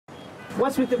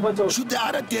What's with the bottle? Shoot the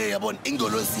other day about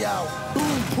Ingolosiao.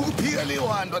 Boom, purely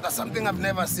one, but that's something I've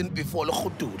never seen before.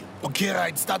 Okay,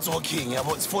 right, starts walking.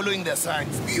 It's following the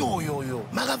signs. Yo.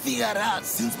 Maga figure out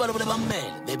since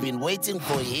man, they've been waiting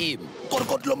for him.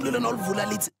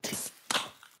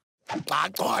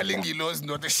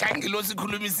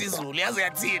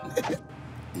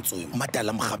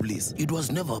 It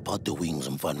was never about the wings,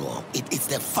 Mfano. It's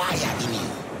the fire in you.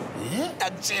 Do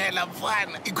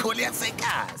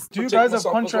you guys have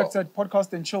contracts at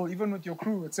Podcast and Chill, even with your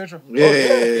crew, etc.?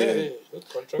 Yeah.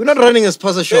 We're not running a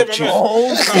sponsor shop, Chief.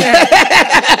 Oh,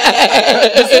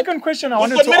 the second question I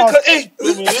wanted to ask.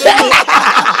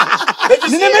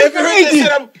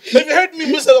 Have you heard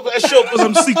me miss a show because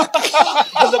I'm sick? Because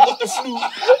I got the flu.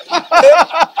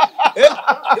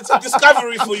 It's a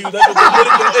discovery for you that you're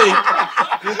medical aid.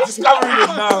 You're discovering it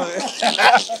now.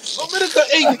 So medical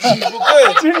aid, Chief,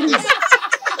 okay?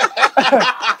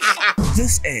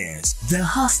 This is the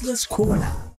Hustler's Corner.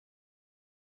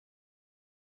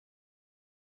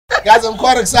 Guys, I'm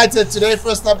quite excited today.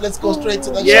 First up, let's go straight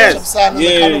to the shop sign on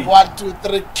the count of 1, 2,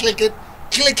 3. Click it.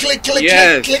 Click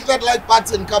that like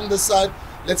button. Come this side.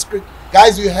 Let's click.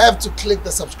 Guys, you have to click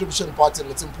the subscription button.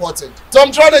 It's important. So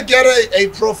I'm trying to get a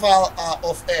profile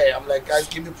off air. I'm like, guys,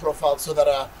 give me profile so that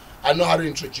I know how to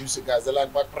introduce you guys. They're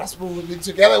like, but Raspo, we've been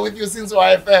together with you since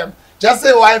YFM. Just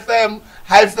say YFM,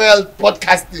 Highfield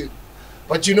Podcasting.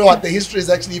 But you know what? The history is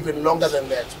actually even longer than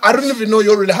that. I don't even know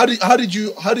your relationship. How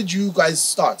did you guys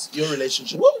start your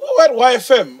relationship? We were at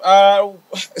YFM.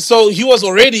 So he was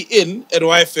already in at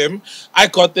YFM. I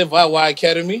got there via Y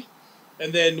Academy.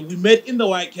 And then we met in the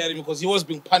Y Academy because he was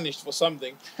being punished for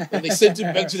something. And they sent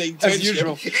him back to the internship. As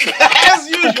usual. As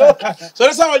usual. So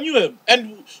that's how I knew him.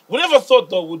 And we never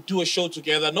thought, though, we'd do a show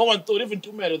together. No one thought, even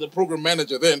Penuel, the program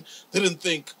manager then, didn't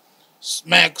think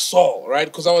Smack Saul, right?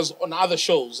 Because I was on other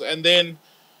shows. And then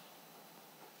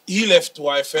he left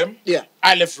YFM. Yeah.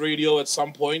 I left radio at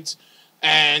some point.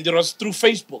 And it was through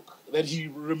Facebook that he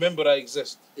remembered I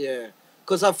exist. Yeah.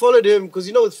 Because I followed him, because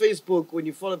you know with Facebook, when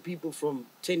you follow people from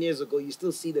 10 years ago, you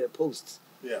still see their posts.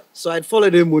 Yeah. So I'd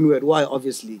followed him when we were at Y,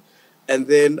 obviously. And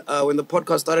then when the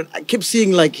podcast started, I kept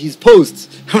seeing like his posts.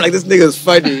 I'm like, this nigga's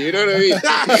funny, you know what I mean?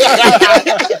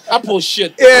 I post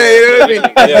shit. Yeah, you know what I mean?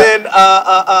 Yeah. And then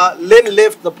Len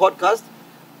left the podcast,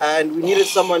 and we needed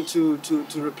someone to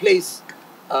replace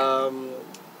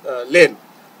Len.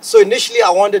 So initially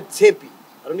I wanted Tepi.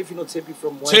 I don't know if you know Tepi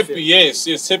from YFM. Tepi, yes.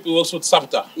 Tepi works with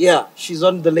Sapta. Yeah, she's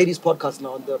on the ladies' podcast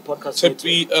now, on the podcast.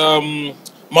 Tepi,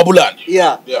 Mabulan.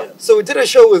 Yeah. So we did a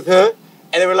show with her,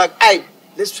 and they were like, hey,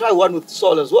 let's try one with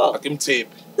Saul as well. Like him Tepi.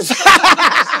 let's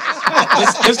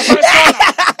try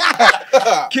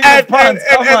and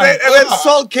then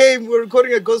Saul came, we were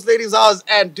recording at Ghost Lady's house,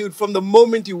 and dude, from the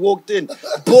moment he walked in,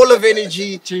 ball of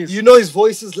energy. Jeez. You know his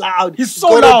voice is loud. He's so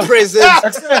loud. Presence.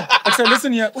 Actually,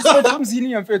 listen here.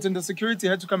 And the security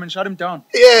had to come and shut him down.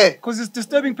 Yeah. Because he's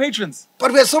disturbing patrons.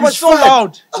 But we had so much so fun.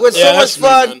 Loud. We had so much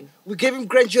fun. We gave him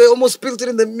grand joy, almost spilled it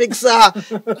in the mixer.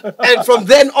 And from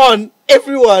then on,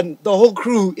 everyone, the whole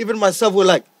crew, even myself, were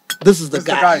like, this is the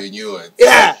guy. You knew it.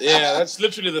 Yeah. Yeah, that's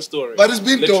literally the story. But it's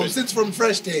been dope since from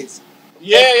Fresh Days.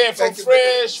 Yeah, from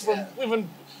Fresh, from even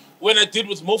when I did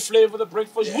with Mo Flavor the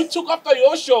breakfast. Yeah. We took after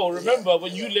your show, remember,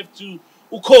 when you left to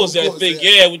Ukozi, I think.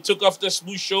 Yeah, we took after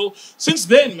Smooth Show. Since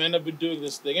then, man, I've been doing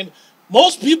this thing. And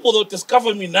most people don't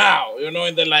discover me now, you know,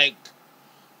 and they're like,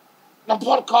 the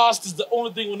podcast is the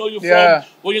only thing we know you from.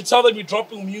 When you tell them you're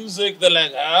dropping music, they're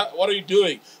like, what are you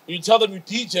doing? When you tell them you're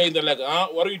DJing, they're like,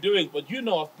 what are you doing? But you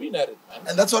know, I've been at it, man.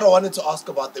 And that's what I wanted to ask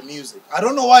about the music. I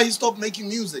don't know why he stopped making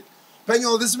music.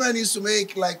 Penuel, this man used to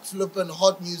make like flipping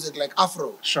hot music, like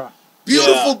Afro. Sure.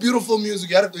 Beautiful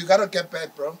music. You gotta get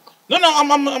back, bro. No,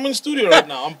 I'm in the studio right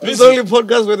now. I'm busy. It's only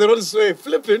podcast where they don't say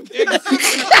flipping.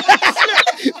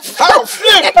 How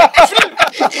flip?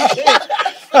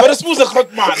 But it's a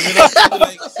hot man, you know.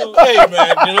 Like, so, hey,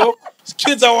 man, you know,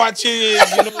 kids are watching, you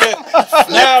know.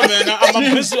 Yeah, man,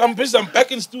 I'm busy. I'm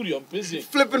back in studio. I'm busy.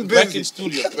 Flipping busy. Back in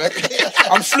studio.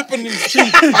 I'm flipping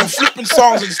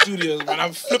songs in studio, man.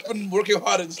 I'm flipping working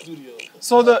hard in the studio.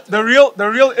 So the real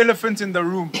elephant in the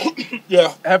room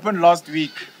happened last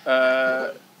week.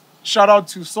 Shout out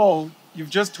to Saul.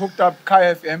 You've just hooked up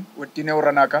Kai FM with Dineo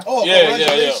Ranaka. Oh,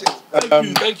 yeah.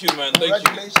 Thank you, man. Thank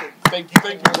you,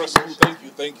 Russell.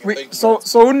 Thank you.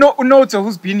 So Nota,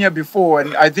 who's been here before,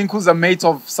 and I think who's a mate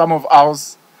of some of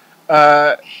ours,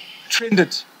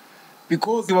 trended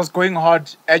because he was going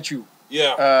hard at you.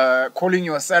 Yeah. Calling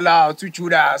you a sellout, to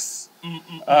Judas.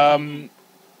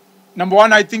 Number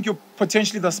one, I think you're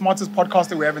potentially the smartest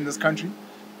podcaster we have in this country.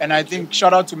 And I think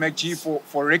shout out to MacG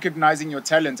for recognizing your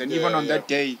talent and even on that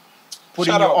day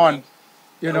putting you on.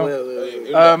 You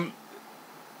know,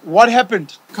 what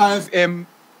happened? KFM,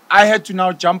 I had to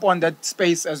now jump on that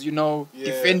space, as you know,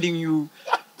 defending you.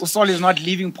 Usol is not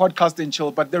leaving Podcast and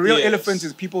Chill, but the real elephant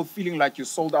is people feeling like you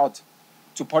sold out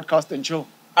to Podcast and Chill.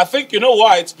 I think, you know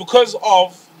why? It's because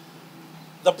of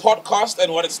the podcast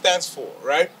and what it stands for,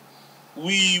 right?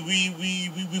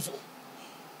 We've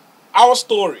our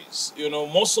stories, you know,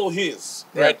 more so his,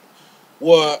 right,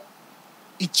 were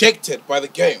ejected by the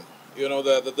game, you know,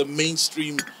 the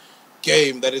mainstream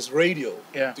game that is radio.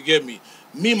 Yeah. To get me,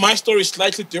 my story is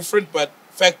slightly different, but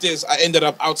fact is, I ended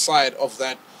up outside of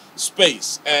that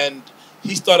space, and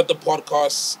he started the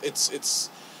podcast.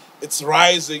 It's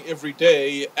rising every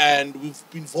day, and we've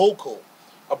been vocal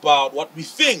about what we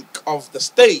think of the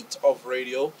state of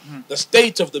radio, the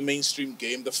state of the mainstream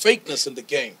game, the fakeness in the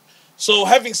game. So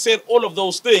having said all of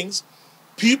those things,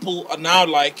 people are now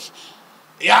like,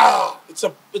 yeah, it's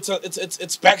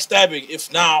backstabbing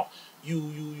if now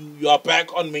you are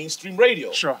back on mainstream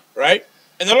radio. Sure. Right?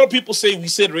 And a lot of people say we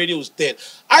said radio is dead.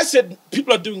 I said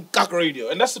people are doing cack radio,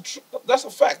 and that's a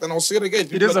fact, and I'll say it again.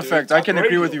 It is a fact. I can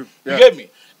agree with you. You get me?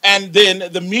 And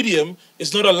then the medium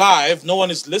is not alive. No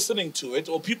one is listening to it,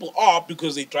 or people are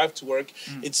because they drive to work.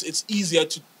 It's easier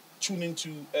to tune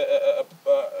into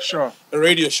a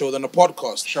radio show than a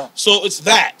podcast. Sure. So it's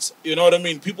that. You know what I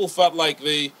mean? People felt like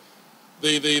they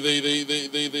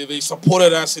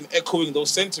supported us in echoing those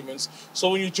sentiments.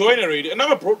 So when you join a radio, and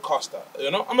I'm a broadcaster,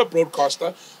 you know,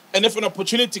 and if an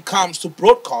opportunity comes to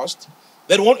broadcast,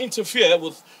 that won't interfere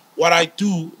with what I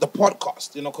do, the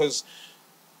podcast, you know, because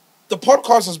the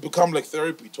podcast has become like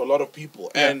therapy to a lot of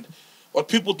people. And what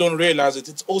people don't realize is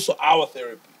it's also our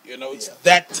therapy. You know, it's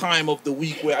that time of the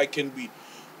week where I can be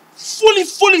fully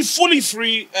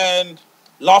free and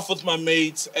laugh with my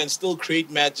mates and still create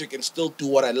magic and still do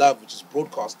what I love, which is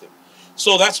broadcasting.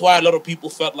 So that's why a lot of people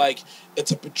felt like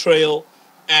it's a betrayal.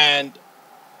 And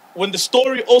when the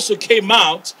story also came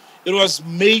out, it was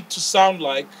made to sound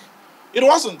like it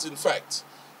wasn't, in fact.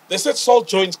 They said Saul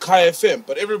joins KFM,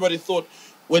 but everybody thought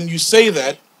when you say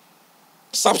that,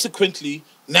 subsequently,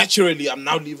 naturally, I'm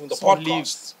now leaving the podcast.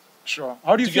 Leaves. Sure.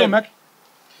 How do you feel, Mac?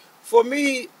 For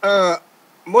me,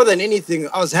 more than anything,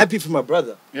 I was happy for my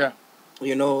brother. Yeah.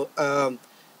 You know,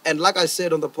 and like I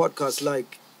said on the podcast,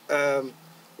 like,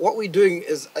 what we're doing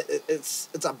is, it's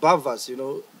above us, you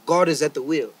know. God is at the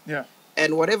wheel. Yeah.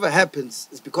 And whatever happens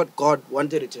is because God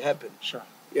wanted it to happen. Sure.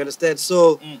 You understand?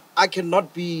 So I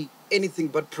cannot be anything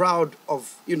but proud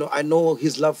of, you know, I know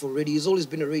his love for radio. He's always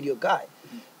been a radio guy.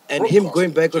 And him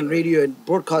going back on radio and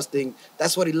broadcasting,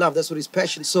 that's what he loved. That's what his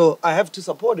passion. So I have to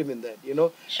support him in that, you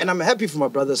know. Sure. And I'm happy for my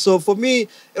brother. So for me,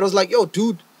 it was like, yo,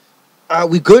 dude,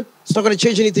 we good? It's not going to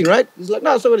change anything, right? He's like,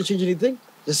 no, it's not going to change anything.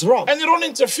 This is wrong. And you don't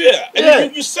interfere.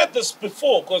 And you said this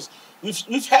before, because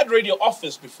we've had radio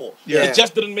offers before. Yeah. It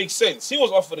just didn't make sense. He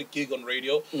was offered a gig on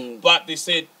radio, but they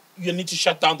said, you need to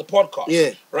shut down the podcast.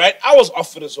 Yeah. Right? I was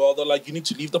offered as well. They're like, you need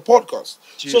to leave the podcast.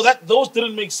 Jeez. So those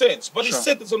didn't make sense. But he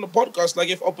said this on the podcast, like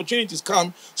if opportunities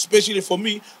come, especially for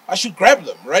me, I should grab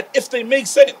them, right? If they make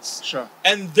sense. Sure.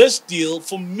 And this deal,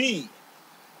 for me,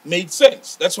 made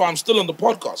sense. That's why I'm still on the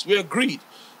podcast. We agreed,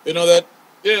 you know, that,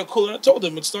 yeah, cool. And I told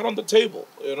him it's not on the table.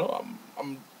 You know,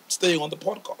 I'm staying on the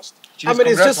podcast. Jeez, I mean,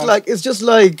 it's just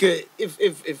like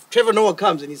if Trevor Noah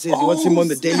comes and he says he wants him on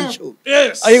the Daily Show.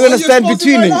 Yes. Are you going to stand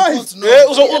between him? Why are you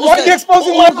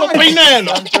exposing my life?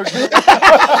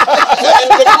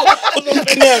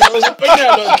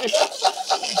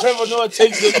 Trevor Noah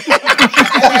takes it.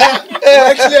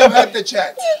 Actually, I've had the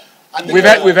chat. We've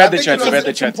had the chat.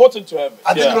 It's important to have it.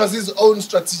 I think it was his own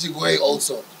strategic way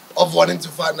also of wanting to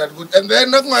find that good. And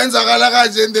then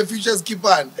the futures keep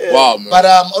on. Wow, man. But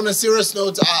on a serious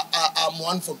note, I'm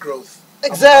one for growth.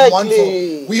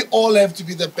 Exactly. We all have to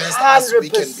be the best as we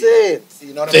can be.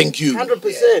 You know what Thank you.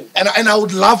 100%. Yeah. And I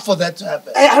would love for that to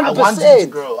happen. 100%. I want him to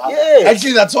grow. Yeah.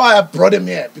 Actually, that's why I brought him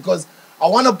here, because I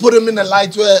want to put him in a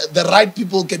light where the right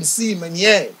people can see him and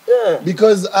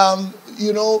because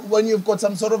you know, when you've got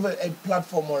some sort of a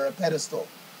platform or a pedestal,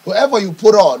 whoever you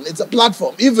put on, it's a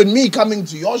platform. Even me coming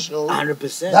to your show,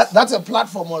 100%. That's a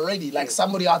platform already. Like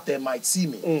somebody out there might see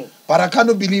me. But I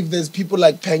cannot believe there's people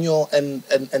like Penuel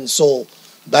and Soul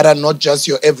that are not just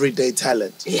your everyday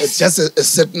talent. Yes. It's just a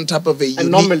certain type of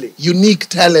Anomaly. unique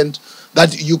talent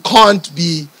that you can't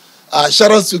be.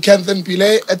 Shout out to Kenthan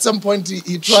Pile. At some point,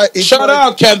 he tried. Shout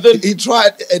out, Kenthan. He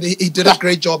tried and he did a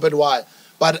great job at Y.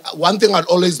 But one thing I'd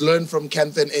always learn from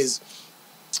Kenthan is,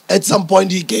 at some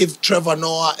point he gave Trevor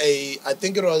Noah I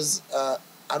think it was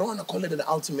I don't want to call it an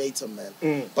ultimatum,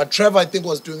 man. But Trevor, I think,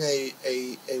 was doing a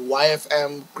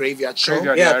YFM graveyard show.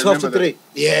 Graveyard, 12 to 3.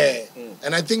 Yeah.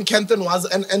 And I think Kenton was,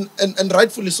 and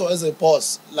rightfully so as a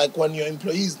boss, like when your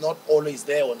employee is not always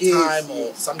there on time,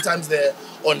 or sometimes they're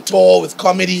on tour with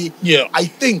comedy. Yeah. I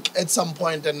think at some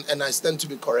point, and I stand to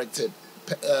be corrected,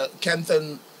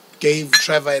 Kenton gave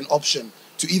Trevor an option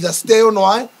to either stay on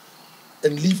Y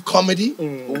and leave comedy,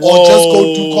 or just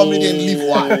go do comedy and leave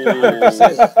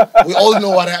Y. We all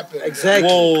know what happened. Exactly.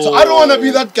 So I don't want to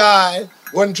be that guy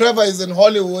when Trevor is in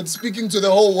Hollywood speaking to the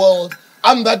whole world.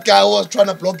 I'm that guy who was trying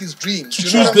to block his dreams. Do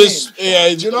you know what I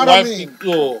mean? Do you know what I mean?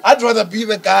 I'd rather be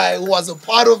the guy who was a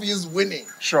part of his winning.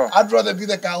 Sure. I'd rather be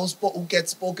the guy who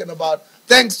gets spoken about.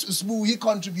 Thanks to Smooth, he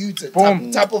contributed.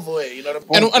 Type of way. You know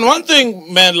what I mean? And one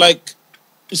thing, man, like,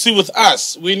 you see, with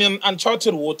us, we're in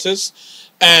uncharted waters,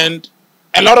 and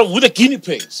we're the guinea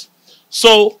pigs.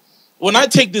 So when I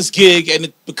take this gig and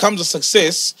it becomes a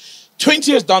success,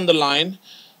 20 years down the line,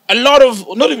 not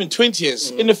even 20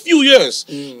 years, in a few years,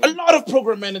 a lot of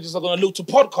program managers are going to look to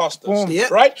podcasters,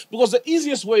 right? Because the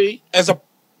easiest way as a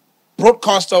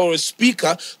broadcaster or a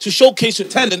speaker to showcase your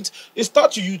talent is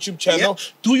start your YouTube channel,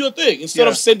 do your thing. Instead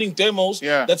of sending demos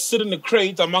that sit in the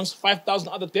crate amongst 5,000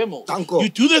 other demos. You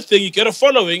do the thing, you get a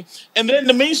following, and then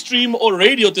the mainstream or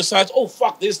radio decides, oh,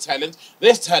 fuck, there's talent.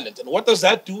 And what does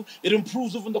that do? It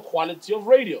improves even the quality of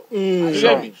radio. You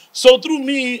get me? So through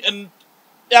me and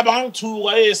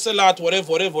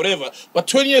whatever. But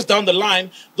 20 years down the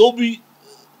line, there'll be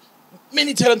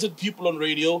many talented people on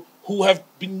radio who have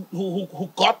been who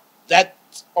got that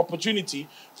opportunity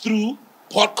through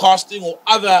podcasting or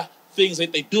other things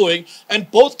that they're doing, and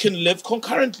both can live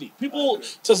concurrently. People,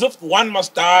 it's as if one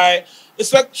must die.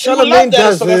 It's like Charlemagne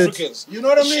does South Africans. You know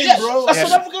what I mean, bro?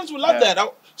 South Africans will love that.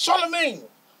 Charlemagne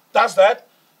does that.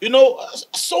 You know,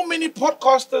 so many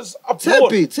podcasters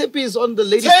abroad. Tepi is on the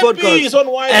latest podcast. Tepi is on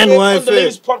YFM, on the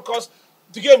latest podcast.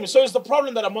 Do you get me? So it's the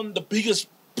problem that I'm on the biggest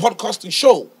podcasting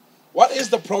show. What is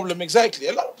the problem exactly?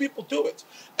 A lot of people do it.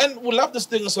 And we love this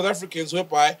thing in South Africans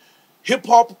whereby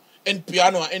hip-hop and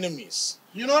piano are enemies.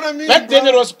 You know what I mean? Back then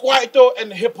it was Kwaito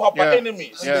and hip-hop are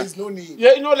enemies. And there's no need.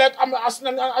 Yeah, you know, like, I'm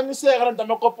saying,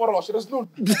 there's no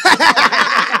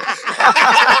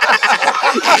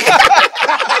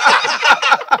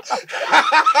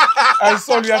I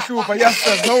saw you at but yes,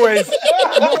 there's no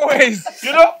ways.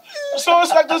 You know? So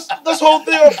it's like this whole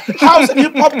thing of house and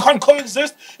hip hop can't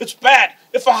coexist. It's bad.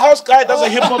 If a house guy does a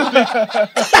hip hop thing,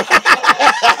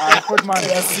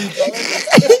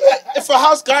 if a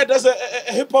house guy does a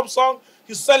hip hop song,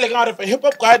 he's selling out. If a hip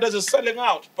hop guy does, it's selling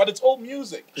out. But it's all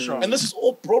music, and this is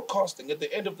all broadcasting at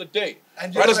the end of the day.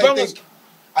 And right?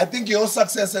 I think your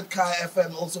success at Kai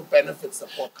FM also benefits the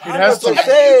podcast. It has to.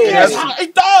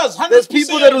 It does. 100%. There's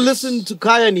people that will listen to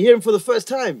Kai and hear him for the first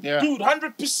time. Dude,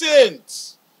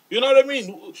 100%. You know what I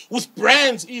mean? With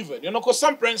brands even, you know, because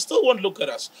some brands still won't look at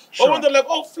us. Or when they're like,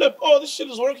 oh, flip, oh, this shit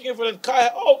is working for them. Kai,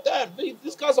 oh, damn,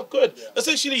 these guys are good. Let's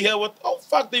actually hear oh,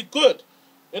 fuck, they're good.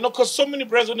 You know, because so many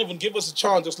brands don't even give us a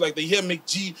chance. Just like they hear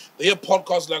MacG, they hear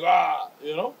podcasts like,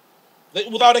 you know,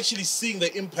 without actually seeing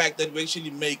the impact that we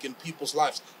actually make in people's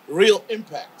lives. Real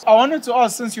impact. I wanted to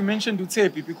ask, since you mentioned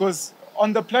Utepi, because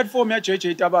on the platform at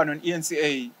JJ Taban on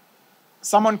ENCA,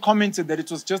 someone commented that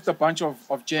it was just a bunch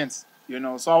of gents. You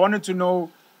know, so I wanted to know,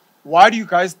 why do you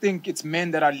guys think it's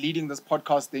men that are leading this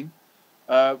podcasting?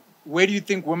 Where do you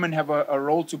think women have a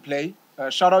role to play?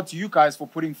 Shout out to you guys for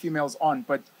putting females on,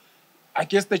 but I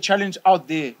guess the challenge out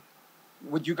there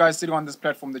with you guys sitting on this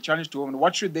platform, the challenge to women,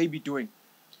 what should they be doing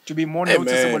to be more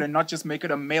noticeable and not just make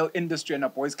it a male industry and a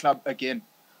boys club again?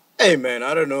 Hey, man,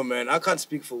 I don't know, man. I can't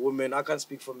speak for women. I can't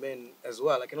speak for men as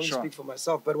well. I can only speak for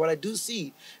myself. But what I do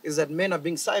see is that men are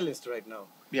being silenced right now.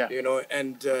 Yeah. You know,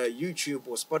 and YouTube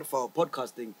or Spotify or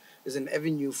podcasting is an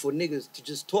avenue for niggas to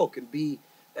just talk and be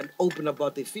and open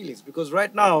about their feelings. Because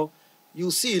right now,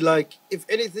 you'll see, like, if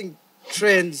anything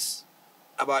trends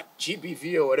about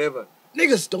GBV or whatever,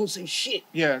 niggas don't say shit.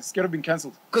 Yeah, scared of being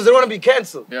cancelled. Because they want to be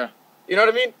cancelled. Yeah. You know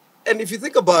what I mean? And if you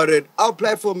think about it, our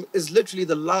platform is literally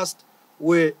the last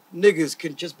where niggas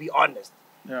can just be honest.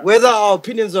 Yeah. Whether our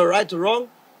opinions are right or wrong,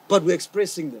 but we're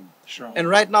expressing them. Sure. And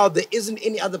right now, there isn't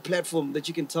any other platform that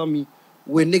you can tell me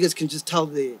where niggas can just tell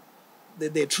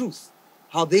their truth,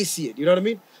 how they see it. You know what I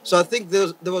mean? So I think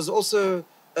there was also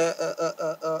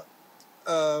a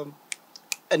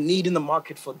need in the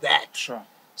market for that. Sure.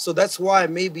 So that's why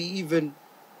maybe even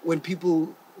when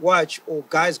people watch, or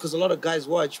guys, because a lot of guys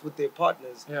watch with their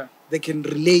partners, they can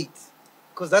relate.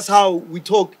 Because that's how we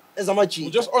talk as Amachi.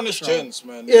 We're just honest gents,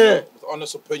 man. Yeah. You know, with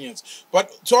honest opinions. But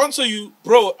to answer you,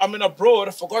 bro, I'm in abroad,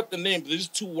 I forgot the name, but there's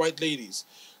two white ladies.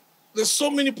 there's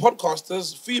so many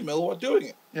podcasters, female, who are doing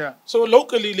it. Yeah. So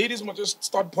locally, ladies must just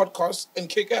start podcasts and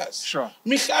kick ass. Sure.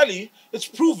 Michali, it's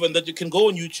proven that you can go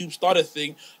on YouTube, start a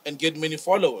thing, and get many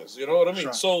followers. You know what I mean?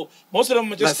 Sure. So most of them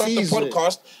must just start the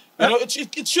podcast. You know,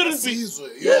 it shouldn't be.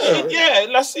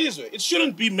 It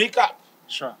shouldn't be makeup.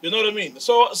 Sure. You know what I mean?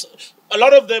 So a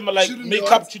lot of them are like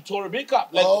makeup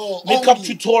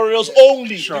tutorials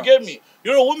only. Sure. You get me?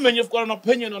 You're a woman. You've got an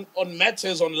opinion on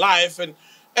matters, on life, and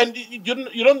you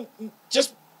don't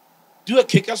just do a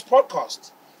kick-ass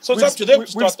podcast. So it's up to them to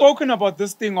start. We've spoken about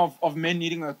this thing of men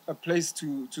needing a place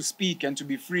to speak and to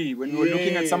be free. When we were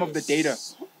looking at some of the data,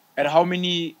 at how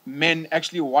many men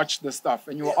actually watch the stuff,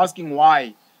 and you were asking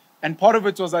why. And part of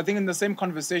it was, I think, in the same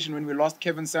conversation when we lost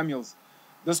Kevin Samuels,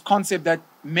 this concept that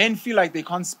men feel like they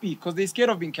can't speak because they're scared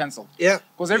of being cancelled. Yeah.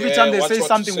 Because every time they say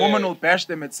something, women will bash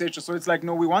them, etc. So it's like,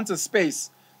 no, we want a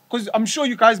space. Because I'm sure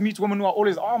you guys meet women who are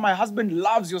always, oh, my husband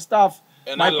loves your stuff,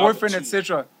 and my boyfriend,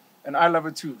 etc. And I love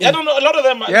it too. Yeah, I don't know. A lot of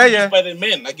them are used by the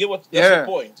men. I get what that's the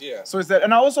point. Yeah. So it's that,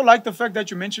 and I also like the fact that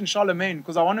you mentioned Charlemagne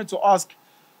because I wanted to ask,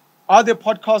 are there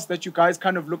podcasts that you guys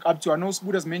kind of look up to? I know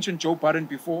Spood has mentioned Joe Budden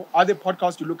before. Are there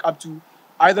podcasts you look up to,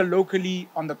 either locally,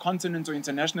 on the continent, or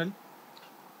internationally?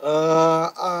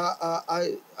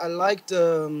 I liked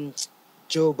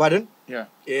Joe Budden. Yeah.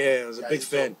 Yeah, I was a big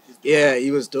fan. Yeah,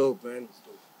 he was dope, man.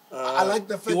 I like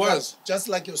the fact that, just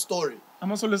like your story, I'm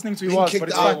also listening to being yours, kicked but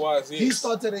it's out. fine. He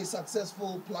started a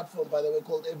successful platform, by the way,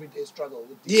 called Everyday Struggle.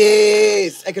 With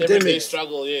Yes, Everyday academics.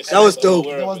 struggle. Yes, That was dope.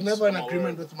 There was never an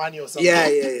agreement with money or something. Yeah.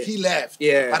 He left.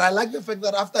 Yeah. But I like the fact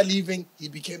that after leaving, he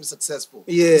became successful.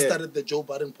 Yeah. He started the Joe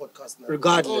Budden podcast now.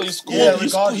 Regardless.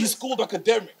 Oh, he schooled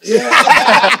academics. Yeah. So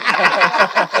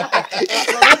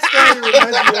that story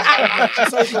reminds me of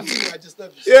sorry, continue. I just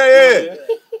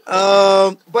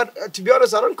But to be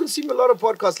honest, I don't consume a lot of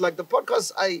podcasts. Like the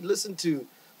podcasts I listen to,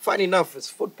 funny enough, is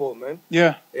football, man.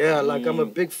 Yeah. Yeah, like I'm a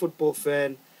big football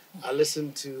fan. I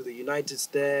listen to the United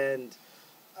Stand,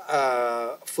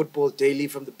 Football Daily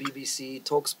from the BBC,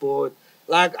 TalkSport.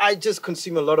 Like I just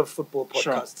consume a lot of football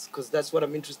podcasts because that's what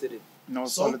I'm interested in. No,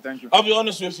 solid, thank you. I'll be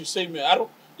honest with you, same here. I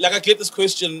get this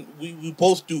question, we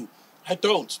both do. I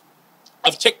don't.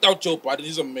 I've checked out Joe Budden,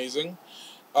 he's amazing.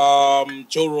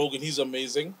 Joe Rogan, he's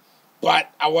amazing.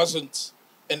 But I wasn't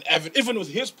an avid, even with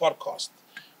his podcast,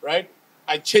 right?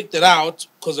 I checked it out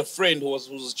because a friend who's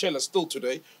a chiller still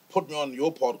today put me on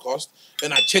your podcast,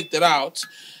 and I checked it out,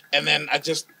 and then I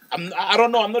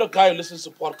don't know, I'm not a guy who listens to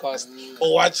podcasts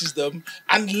or watches them,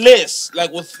 unless,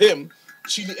 like with him,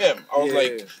 Chili M. I was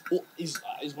like, oh, he's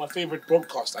my favorite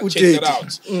broadcast. I checked it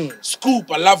out.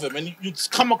 Scoop, I love him. And you'd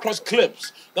come across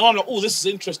clips. Then I'm like, oh, this is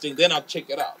interesting. Then I'll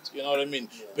check it out. You know what I mean?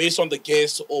 Based on the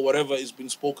guest or whatever is being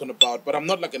spoken about. But I'm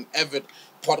not like an avid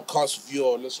podcast viewer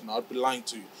or listener. I'd be lying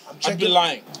to you. I'd be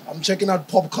lying. I'm checking out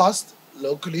Popcast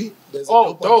locally. There's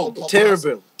a dope.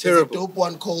 Terrible. There's a dope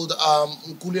one called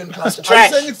Mkhukhu and Cluster. Trash.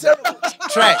 I'm saying it's terrible.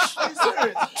 Trash. I'm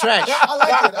serious. Trash. I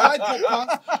like it. I like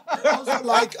Popcast. I also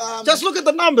like... Just look at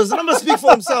the numbers. The numbers speak for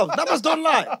themselves. Numbers don't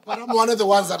lie. But I'm one of the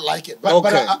ones that like it. But,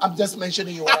 Okay. but I'm just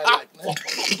mentioning you what I like.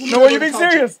 No, are you being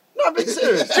serious? No, I'm being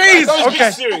serious. Jeez,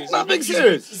 okay. I'm being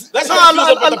serious. That's No, how it feels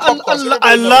about the podcast.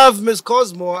 I love Miss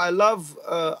Cosmo. I love...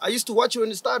 I used to watch her when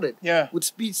it started. Yeah. With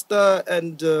Speedster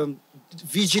and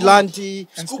Vigilante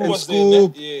and Scoop was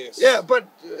Scoop. there. Yes. Yeah, but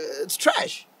it's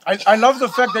trash. I love the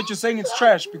fact that you're saying it's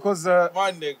trash because,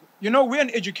 My nigga. you know, we're an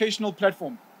educational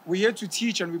platform. We're here to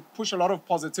teach and we push a lot of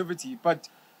positivity, but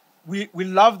we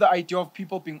love the idea of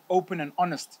people being open and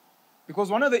honest. Because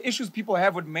one of the issues people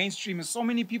have with mainstream is so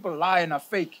many people lie and are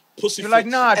fake. Pussy You're like,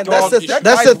 face. nah, And dog. that's that the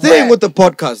guy's thing whack. with the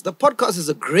podcast. The podcast is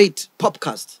a great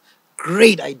podcast.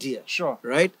 Great idea. Sure.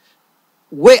 Right?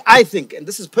 Where I think, and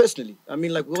this is personally, I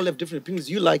mean, like, we all have different opinions.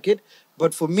 You like it.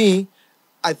 But for me,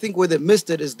 I think where they missed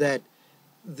it is that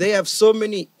they have so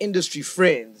many industry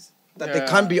friends that they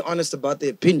can't be honest about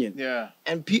their opinion. Yeah.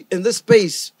 And in this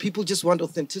space, people just want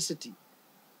authenticity.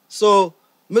 So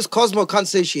Miss Cosmo can't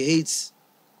say she hates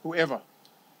Whoever.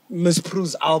 Miss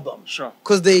Prue's album. Sure.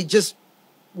 Because they just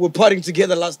were partying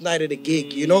together last night at a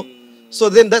gig, you know? So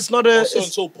then that's not a...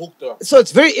 So poked up. So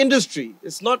it's very industry.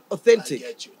 It's not authentic. I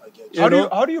get you. How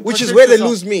do you Which is protect where they yourself?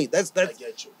 lose me. That's I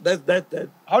get you. that.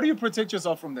 How do you protect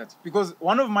yourself from that? Because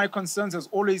one of my concerns has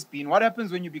always been, what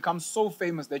happens when you become so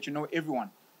famous that you know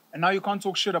everyone, and now you can't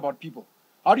talk shit about people?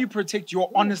 How do you protect your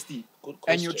honesty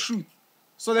and your truth,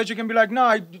 so that you can be like,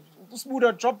 nah, this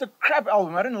Buddha dropped a crap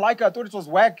album. I didn't like it. I thought it was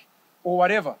whack or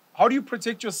whatever. How do you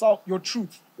protect yourself, your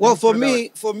truth? Well, for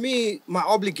me, my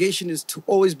obligation is to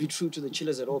always be true to the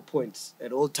chillers at all points,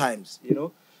 at all times, you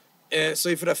know? So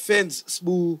if it offends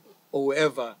Spoo or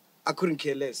whoever, I couldn't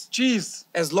care less. Jeez.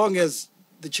 As long as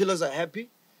the chillers are happy,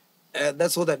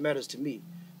 that's all that matters to me.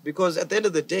 Because at the end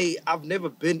of the day, I've never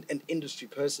been an industry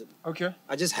person. Okay.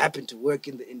 I just happen to work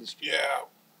in the industry. Yeah.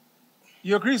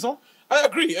 You agree, so? I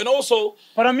agree. And also...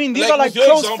 But I mean, these are like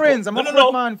close friends. I'm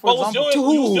not man, for example. To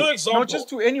who? Your example. No, just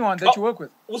to anyone that you work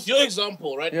with. With your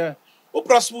example, right? Yeah.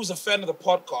 Uprasmu is a fan of the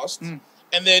podcast.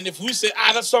 And then if we say,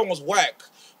 that song was whack.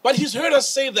 But he's heard us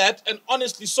say that, and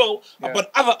honestly so,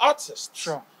 about other artists.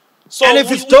 Sure. So and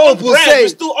if it's dope, we'll say... We're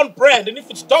still on brand. And if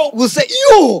it's dope... We'll say,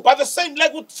 yo! But the same,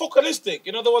 like with Focalistic,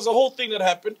 you know, there was a whole thing that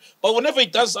happened. But whenever he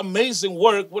does amazing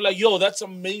work, we're like, yo, that's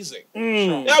amazing.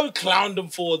 Sure. Yeah, we clowned him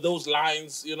for those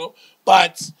lines, you know.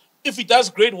 But if he does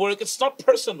great work, it's not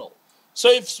personal. So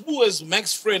if Smooth as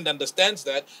Mac's friend understands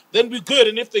that, then we're good.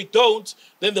 And if they don't,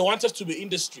 then they want us to be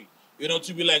industry. You know,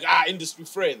 to be like, industry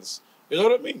friends. You know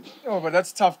what I mean? Oh, but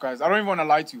that's tough, guys. I don't even want to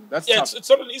lie to you. That's tough. It's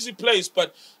not an easy place,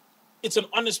 but it's an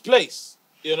honest place.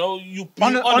 You know, you be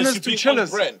honest to you be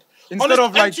chillers. on brand. Instead honest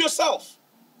of like to yourself.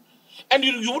 And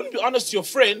you wouldn't be honest to your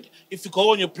friend if you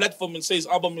go on your platform and say his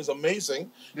album is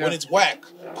amazing when it's whack.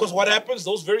 Because what happens,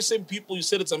 those very same people you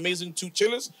said it's amazing to,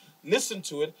 chillers, listen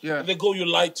to it, and they go, you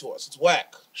lied to us. It's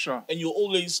whack. Sure. And you're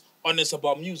always honest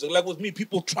about music. Like with me,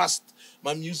 people trust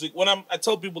my music. When I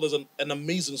tell people there's an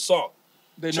amazing song,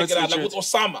 they check it out. Like with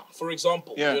Osama, for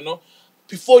example, Yeah. you know.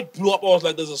 Before it blew up, I was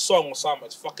like, there's a song, Osama.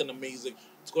 It's fucking amazing.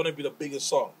 It's going to be the biggest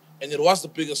song. And it was the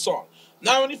biggest song.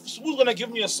 Now, if Smooth's going to give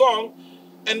me a song,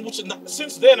 and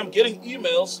since then I'm getting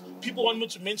emails, people want me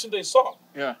to mention their song.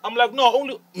 Yeah. I'm like, no,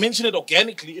 only mention it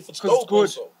organically if it's dope good.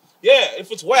 also. Yeah,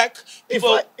 if it's whack, If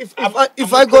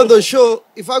I go on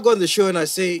the show and I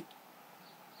say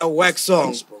a whack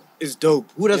song is dope,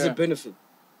 who does it benefit?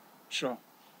 Sure.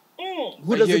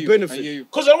 Who does it benefit?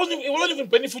 Because it won't even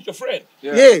benefit your friend.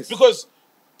 Yeah. Yes. Because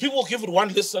people will give it one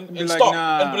listen and like, stop.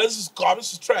 nah. And be like, this is garbage,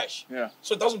 this is trash. Yeah.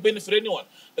 So it doesn't benefit anyone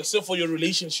except for your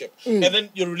relationship. And then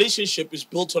your relationship is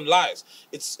built on lies.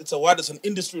 It's an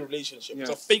industry relationship.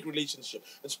 It's a fake relationship.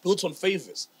 It's built on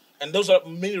favors. And those are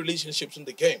many relationships in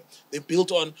the game. They're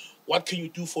built on what can you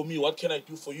do for me? What can I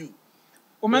do for you?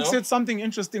 Mac said something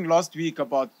interesting last week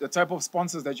about the type of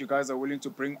sponsors that you guys are willing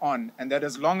to bring on, and that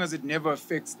as long as it never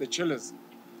affects the chillers,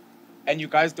 and you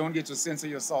guys don't get to censor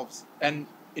yourselves. And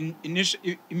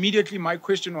immediately my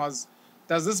question was,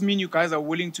 does this mean you guys are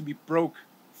willing to be broke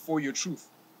for your truth?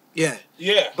 Yeah.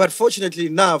 Yeah. But fortunately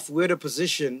enough, we're in a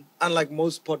position, unlike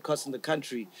most podcasts in the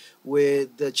country, where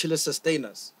the chillers sustain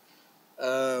us.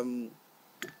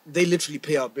 They literally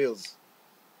pay our bills.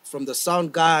 From the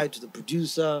sound guy to the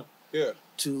producer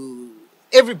to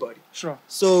everybody. Sure.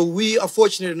 So we are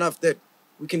fortunate enough that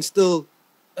we can still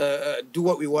do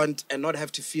what we want and not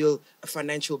have to feel a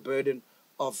financial burden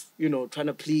of, trying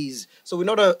to please. So we're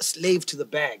not a slave to the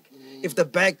bag. If the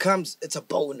bag comes, it's a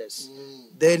bonus.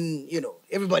 Then,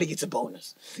 everybody gets a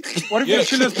bonus. What if the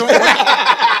chillers don't...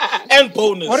 and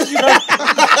bonus. What if you guys...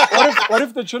 what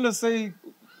if the chillers say...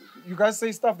 You guys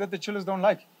say stuff that the chillers don't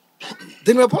like?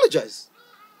 Then we apologize.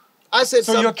 I said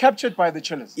so you're captured by the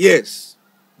chillers? Yes.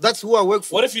 That's who I work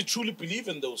for. What if you truly believe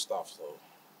in those stuff, though?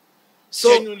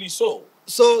 Genuinely so.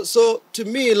 So to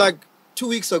me, like 2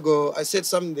 weeks ago, I said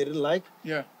something they didn't like.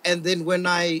 Yeah. And then when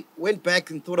I went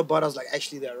back and thought about it, I was like,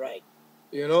 actually, they're right.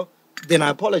 Then I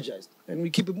apologized. And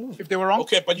we keep it moving. If they were wrong?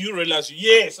 Okay, but you realize,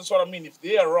 yes, that's what I mean. If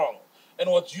they are wrong, and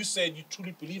what you said, you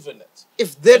truly believe in it.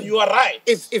 Then you are right.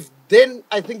 If then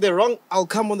I think they're wrong, I'll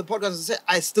come on the podcast and say,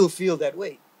 I still feel that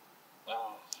way.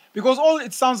 Because all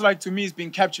it sounds like to me is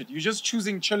being captured. You're just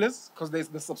choosing chillers because there's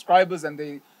the subscribers and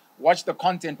they watch the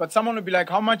content. But someone will be like,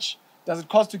 how much does it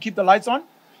cost to keep the lights on?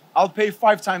 I'll pay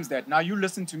 5 times that. Now you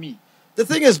listen to me. The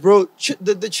thing is, bro,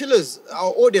 the chillers,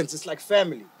 our audience, is like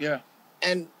family. Yeah.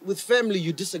 And with family,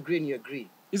 you disagree and you agree.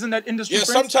 Isn't that industry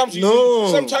friends? Sometimes you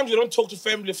don't talk to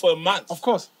family for a month. Of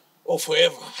course. Or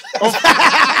forever.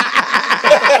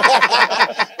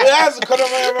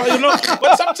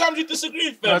 But sometimes you disagree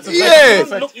with family.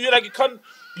 You can't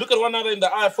look at one another in the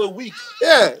eye for a week.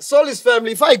 Yeah, Solly's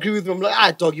family, if I agree with him, I'm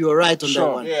like, dog, you were right on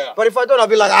that one. Yeah. But if I don't, I'll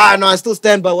be like, no, I still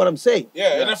stand by what I'm saying.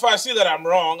 Yeah, and if I see that I'm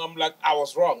wrong, I'm like, I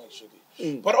was wrong,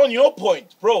 actually. But on your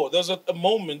point, bro, there's a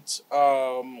moment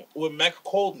where Mac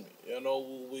called me.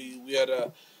 We had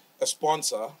a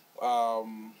sponsor,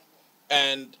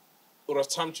 and it was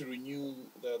time to renew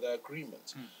the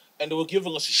agreement. And they were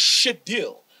giving us a shit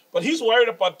deal. But he's worried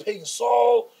about paying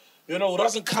Saul, it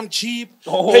doesn't come cheap,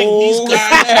 paying these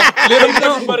guys, paying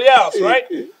everybody else, right?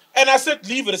 And I said,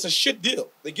 leave it, it's a shit deal.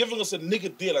 They're giving us a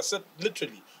nigga deal. I said,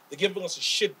 literally, they're giving us a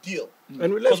shit deal.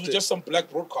 And we left because we're just some black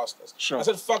broadcasters. Sure. I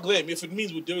said, fuck them. If it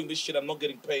means we're doing this shit, I'm not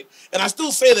getting paid. And I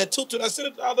still say that till today. I said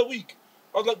it the other week.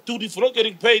 I was like, dude, if we're not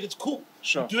getting paid, it's cool.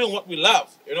 Sure. We're doing what we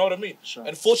love. You know what I mean? Sure.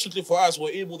 And fortunately for us,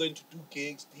 we're able then to do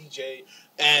gigs, DJ,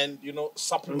 and, you know,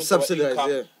 supplement our subsidize,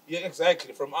 income. Yeah,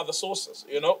 exactly, from other sources,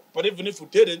 you know? But even if we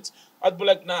didn't, I'd be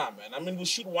like, nah, man. I mean, we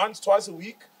shoot once, twice a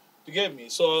week to get me.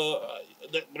 So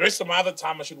the rest of my other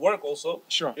time, I should work also.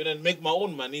 Sure. You know, and make my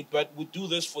own money. But we do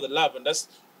this for the love, and that's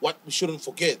what we shouldn't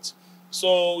forget.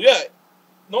 So, yeah,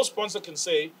 no sponsor can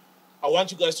say, I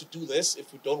want you guys to do this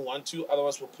if we don't want to.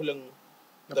 Otherwise, we're pulling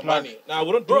the money. Now,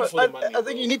 we don't do it for the money. I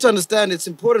think you need to understand it's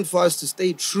important for us to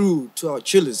stay true to our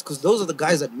chillers because those are the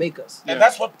guys that make us. And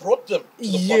that's what brought them to the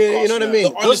podcast. You know what I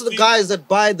mean? Those are the guys that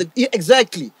buy the... Yeah,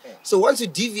 exactly. Yeah. So once you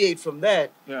deviate from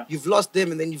that, you've lost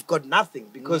them and then you've got nothing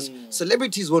because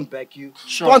celebrities won't back you,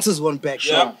 sponsors won't back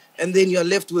you, and then you're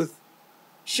left with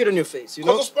shit on your face, you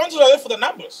know? Because the sponsors are there for the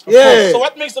numbers. Yeah. So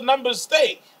what makes the numbers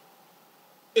stay?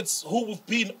 It's who we've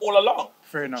been all along.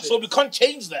 Fair enough. So we can't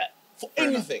change that for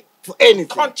anything. For anything.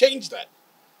 Can't change that.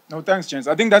 No, thanks, James.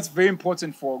 I think that's very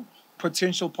important for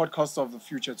potential podcasters of the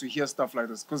future to hear stuff like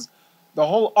this because the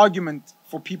whole argument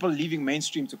for people leaving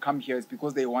mainstream to come here is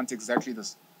because they want exactly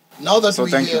this. Now that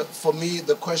we're here, for me,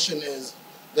 the question is,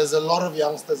 there's a lot of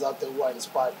youngsters out there who are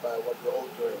inspired by what we're all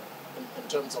doing in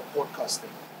terms of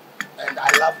podcasting. And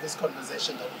I love this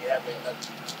conversation that we're having,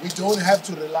 that we don't have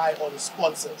to rely on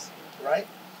sponsors, right?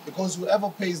 Because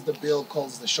whoever pays the bill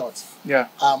calls the shots. Yeah.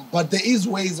 But there is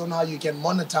ways on how you can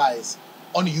monetize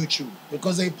on YouTube.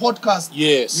 Because a podcast,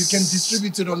 you can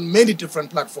distribute it on many different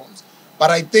platforms.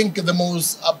 But I think the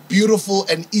most beautiful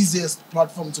and easiest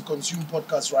platform to consume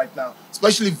podcasts right now,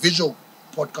 especially visual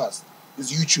podcasts,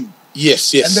 is YouTube.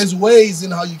 Yes. And there's ways in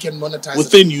how you can monetize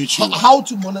within YouTube. How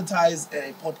to monetize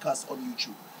a podcast on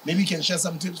YouTube. Maybe you can share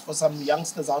some tips for some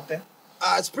youngsters out there.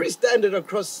 It's pretty standard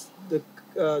across the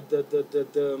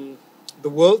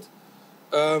world.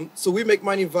 So we make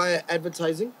money via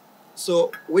advertising.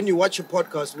 So when you watch a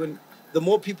podcast, when the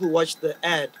more people watch the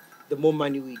ad, the more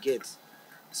money we get.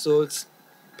 So it's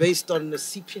based on the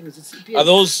CPM. Is it CPM? Are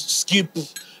those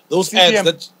those ads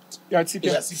that? Yeah, it's CPM.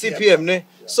 Yeah, CPM, ne?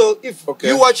 So if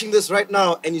you're watching this right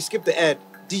now and you skip the ad,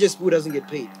 DJ Spoo doesn't get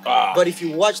paid. But if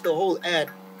you watch the whole ad,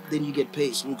 then you get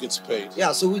paid. Who gets paid?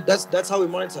 Yeah, so that's how we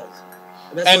monetize.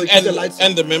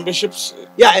 And the memberships.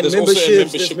 Yeah, and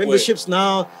memberships. There's memberships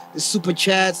now. There's super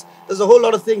chats. There's a whole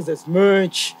lot of things. There's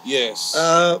merch. Yes.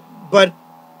 But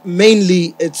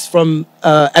mainly it's from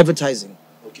advertising.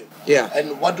 Okay. Yeah.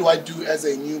 And what do I do as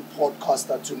a new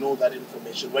podcaster to know that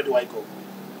information? Where do I go?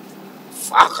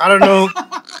 Fuck, I don't know.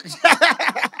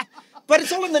 But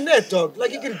it's all in the net, dog.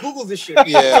 Like, you can Google this shit.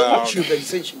 Yeah. It's on YouTube,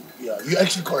 essentially. Yeah, you're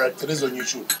actually correct. It is on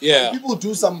YouTube. Yeah. People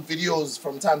do some videos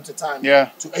from time to time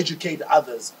to educate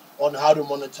others on how to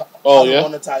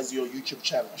monetize your YouTube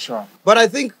channel. Sure. But I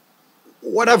think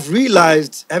what I've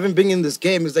realized, having been in this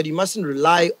game, is that you mustn't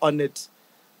rely on it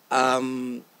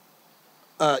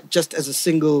just as a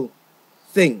single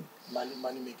thing.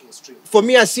 Money-making stream. For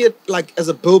me, I see it like as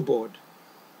a billboard.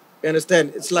 You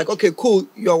understand? It's like, okay, cool,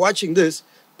 you're watching this,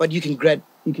 but you can grab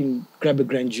a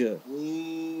grandeur.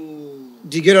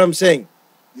 Do you get what I'm saying?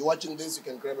 You're watching this, you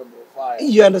can grab a profile.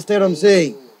 You understand what I'm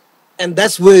saying? And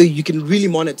that's where you can really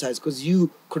monetize because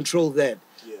you control that.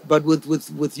 Yeah. But with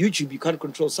YouTube, you can't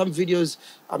control. Some videos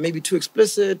are maybe too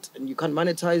explicit and you can't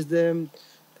monetize them.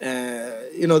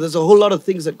 There's a whole lot of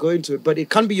things that go into it, but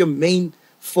it can't be your main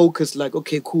focus. Like,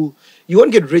 okay, cool. You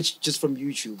won't get rich just from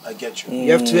YouTube. I get you.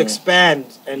 You have to expand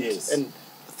and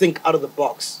think out of the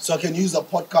box. So I can use a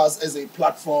podcast as a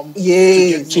platform to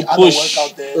push work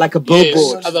out there. Like a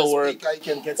billboard. Other work.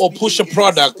 Or push a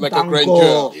product like a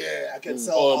grandeur. Yeah, I can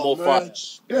sell more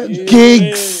merch.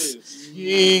 Gigs.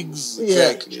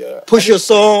 Exactly. Yeah. Push your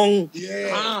song.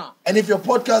 Yeah. And if your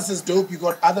podcast is dope, you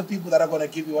got other people that are going to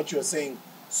give you what you're saying,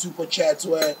 super chats,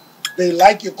 where they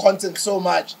like your content so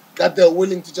much that they're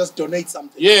willing to just donate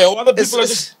something. Yeah, or other people are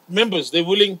just members. They're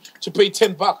willing to pay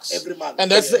 $10 every month.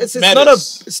 And that's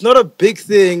it's not a big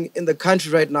thing in the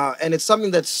country right now, and it's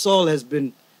something that Saul has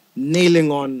been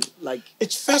nailing on. Like,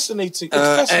 it's fascinating.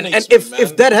 And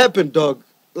if that happened, dog,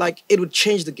 like, it would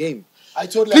change the game. I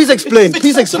totally. Please explain.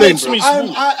 Please explain, bro.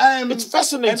 It's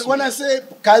fascinating. And when I say,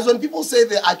 guys, when people say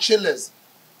they are chillers,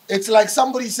 it's like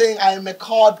somebody saying I am a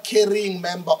card-carrying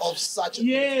member of such a...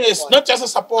 Yes, not just a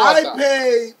supporter. I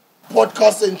pay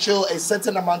Podcast and Chill a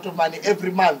certain amount of money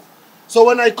every month. So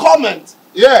when I comment,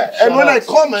 you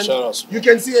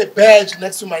can see a badge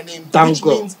next to my name, which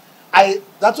means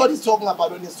that's what he's talking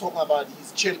about when he's talking about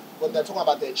his chill, when they're talking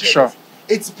about their chill. Sure.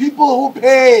 It's people who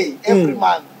pay every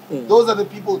month Those are the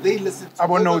people they listen to. About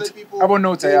Those are Nota. the people About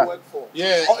Nota, they yeah. work for.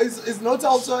 Yeah. Oh, is Nota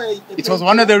also a It was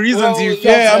one of the reasons you felt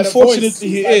yeah, that unfortunately voice.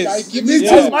 he Like, is. I give Me me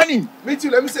too. his money. Me too.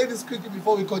 Let me say this quickly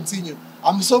before we continue.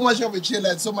 I'm so much of a chiller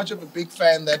and so much of a big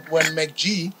fan that when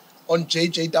MacG on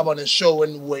JJ Tabona's show,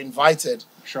 when we were invited,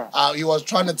 Sure. he was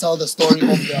trying to tell the story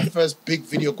of their first big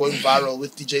video going viral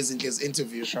with DJ Zinke's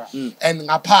interview. Sure. And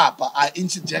Ngapapa, I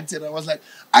interjected. I was like,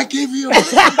 I gave you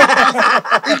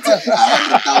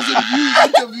 100,000 views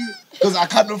interview because I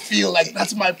kind of feel like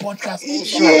that's my podcast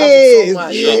also. I love it so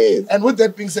much. Yes. And with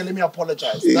that being said, let me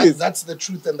apologize. That's the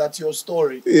truth and that's your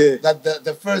story. Yeah. That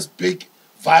the first big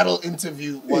viral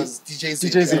interview was DJ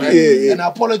Zinke. Zinke, Right? yeah. And I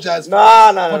apologize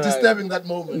for disturbing that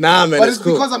moment. Nah, man, but it's it's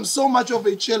cool. because I'm so much of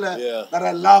a chiller Yeah. that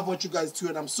I love what you guys do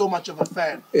and I'm so much of a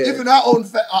fan. Yeah. Even our own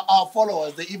our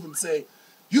followers, they even say,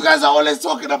 you guys are always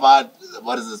talking about,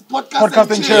 what is this,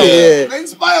 podcast and chill. Yeah. They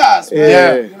inspire us, man.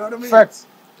 Yeah. You know what I mean? Facts.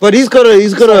 But he's got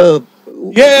a.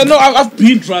 Yeah, no, I've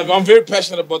been driving. I'm very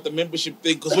passionate about the membership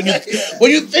thing because when you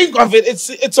think of it,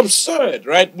 it's absurd,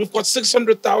 right? We've got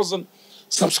 600,000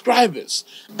 subscribers,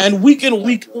 and week in,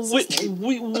 week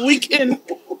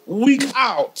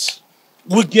out,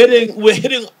 we're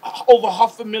hitting over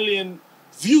 500,000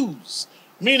 views.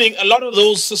 Meaning, a lot of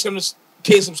those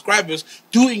 600K subscribers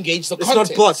do engage the content. It's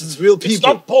not bots, it's real people. It's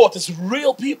not bots, it's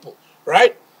real people,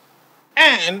 right?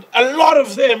 And a lot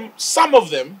of them, some of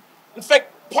them, in fact,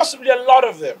 possibly a lot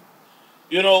of them,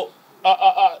 you know,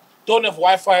 don't have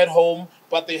Wi-Fi at home,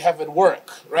 but they have at work,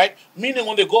 right? Meaning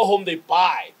when they go home, they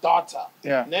buy data.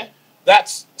 Yeah. Ne?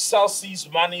 That's Cell C's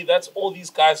money. That's all these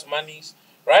guys' monies,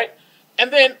 right? And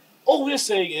then all we're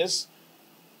saying is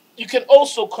you can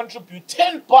also contribute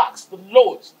 $10, the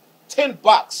lowest,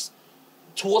 $10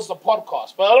 towards the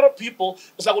podcast. But a lot of people,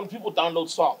 it's like when people download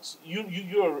songs,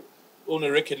 you're on a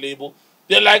record label,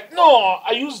 they're like, no,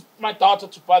 I used my data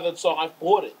to buy that song. I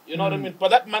bought it. You know what I mean? But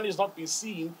that money is not being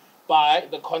seen by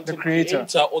the content creator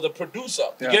or the producer.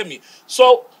 You get me?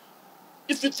 So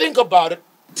if you think about it,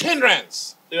 10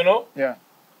 rands, you know? Yeah.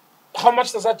 How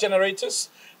much does that generate us?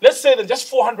 Let's say that just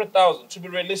 400,000 to be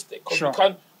realistic, because we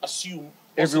can't assume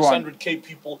 600K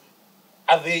people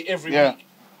are there every week.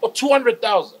 Or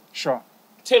 200,000. Sure.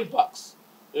 $10.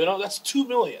 You know, that's 2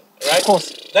 million, right? Of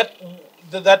course. That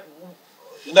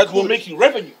we're making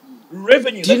revenue.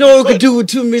 Revenue. Do you know what we could do with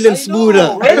 2 million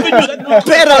smoother? Revenue.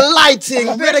 Better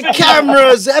lighting, better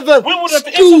cameras, ever. We would have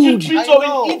interviewed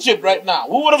Penuel in Egypt right now.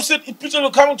 We would have said, if Penuel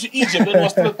were coming to Egypt, and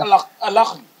was still at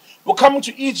Al-Ahli. We're coming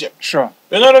to Egypt. Sure.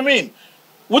 You know what I mean?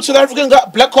 With South African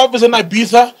got black coffees in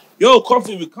Ibiza. Yo,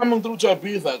 coffee, we're coming through to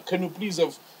Ibiza. Can you please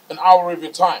have an hour of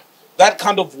your time? That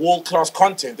kind of world-class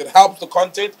content. It helps the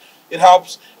content. It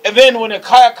helps. And then when a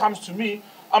kaya comes to me,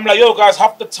 I'm like, yo, guys,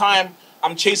 half the time,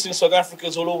 I'm chasing South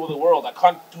Africans all over the world. I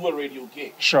can't do a radio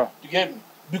gig. Sure. You get me?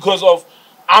 Because of,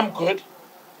 I'm good,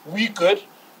 we good,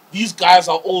 these guys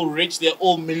are all rich, they're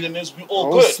all millionaires, we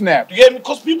all good. Snap. You get me?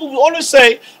 Because people, we always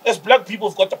say, as black people,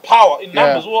 have got the power in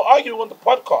numbers. We'll argue on the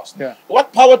podcast. Yeah.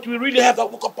 What power do we really have?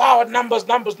 We've got power, numbers.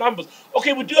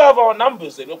 Okay, we do have our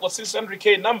numbers then. We've got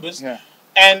 600K numbers. Yeah.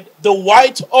 And the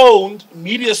white-owned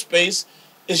media space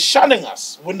is shunning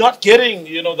us. We're not getting,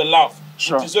 you know, the love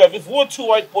we deserve. If we were two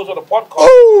white boys on a podcast,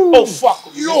 oh fuck.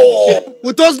 Yo,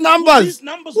 with those numbers. These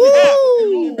numbers we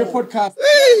have. The podcast.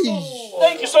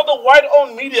 Thank you. So the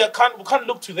white-owned media we can't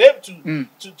look to them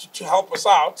to help us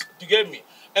out. Do you get me?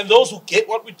 And those who get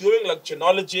what we're doing, like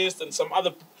Genologist and some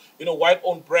other, you know,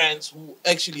 white-owned brands who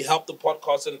actually help the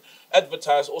podcast and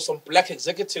advertise, or some black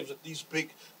executives at these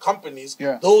big companies.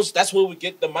 Yeah. That's where we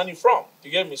get the money from. Do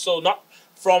you get me? So not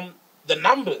from the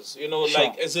numbers, you know,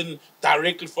 like as in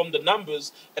directly from the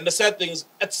numbers. And the sad thing is,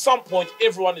 at some point,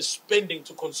 everyone is spending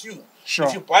to consume. Sure.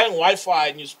 If you're buying Wi-Fi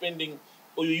and you're spending,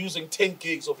 or you're using 10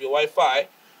 gigs of your Wi-Fi,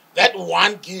 that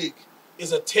 1 gig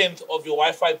is a 10th of your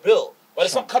Wi-Fi bill. But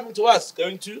it's not coming to us, it's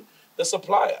going to the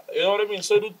supplier. You know what I mean?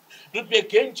 So it would be a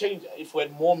game changer if we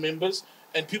had more members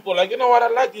and people are like, you know what, I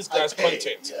like these guys'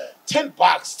 content.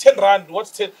 $10, 10 rand, what's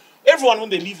 10? Everyone when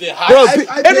they leave their house. Bro,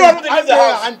 everyone when they leave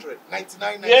their house. 100,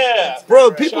 99, Yeah. Bro,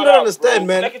 people Shut don't up, understand, bro.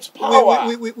 man. Like, it's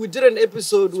power. We did an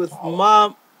episode with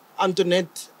Mom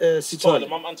Antoinette Sitole, Sitole.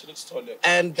 Mom Antoinette Sitole.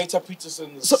 And Peter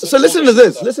Peterson. So listen to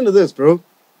this. Listen to this, bro.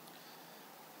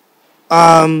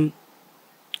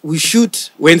 We shoot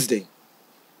Wednesday.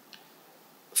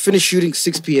 Finish shooting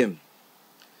 6 p.m.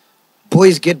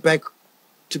 Boys get back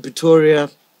to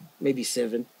Pretoria maybe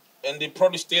 7. And they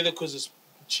probably stay there because it's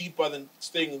cheaper than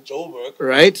staying in Joburg.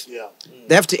 Right? Yeah.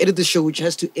 They have to edit the show, which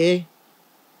has to air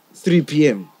 3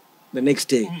 p.m. the next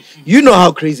day. You know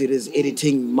how crazy it is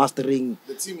editing, mastering.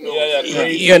 The team knows. Yeah,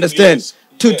 You understand? Yes.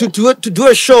 to do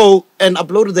a show and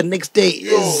upload it the next day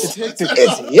is it's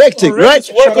hectic, right?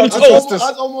 It's work on its own.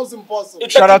 That's almost impossible.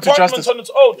 It's a department on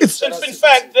its own. In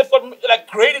fact, they've got like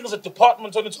grading is a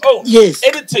department on its own. Yes.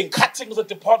 Editing, cutting is a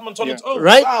department on its own.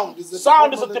 Right?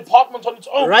 Sound is a department on its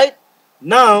own. Right?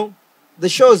 Now, the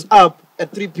show's up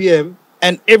at 3 p.m.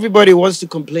 and everybody wants to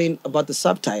complain about the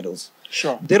subtitles.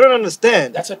 Sure. They don't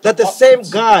understand that the same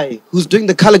guy who's doing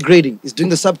the color grading is doing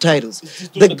the subtitles.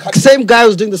 The same guy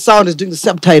who's doing the sound is doing the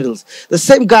subtitles. The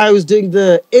same guy who's doing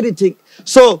the editing.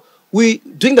 So we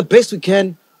doing the best we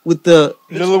can with the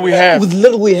little we have. With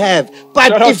little we have. But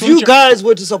Shout out if to you Uche. guys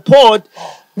were to support,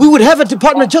 we would have a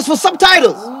department just for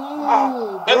subtitles.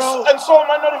 And so I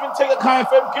might not even take a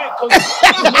KFM gig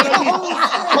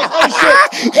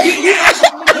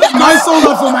My soul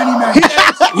not for money, man.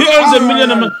 he earns $1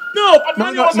 million a month. No, but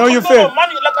money wasn't no, you're no, fair.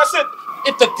 money, like I said,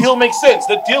 if the deal makes sense.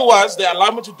 The deal was they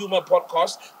allow me to do my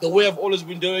podcast the way I've always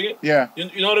been doing it. Yeah.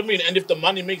 You know what I mean? And if the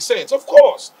money makes sense, of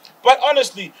course. But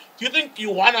honestly, do you think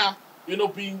you wanna,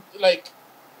 be like,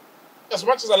 as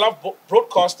much as I love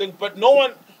broadcasting, but no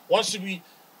one wants to be,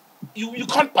 you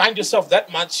can't bind yourself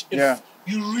that much if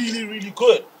you're really, really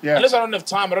good. Yeah. Unless I don't have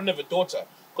time, I don't have a daughter.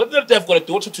 Because they've got a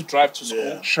daughter to drive to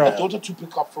school, Sure. a daughter to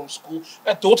pick up from school,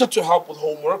 a daughter to help with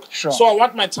homework. Sure. So I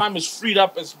want my time is freed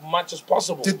up as much as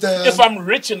possible. If I'm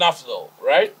rich enough, though,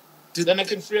 right? Then I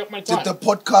can free up my time.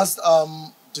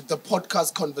 Did the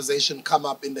podcast conversation come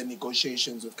up in the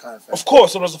negotiations with KFM? Of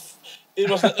course, it was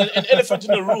an elephant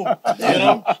in the room,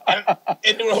 and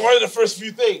it was one of the first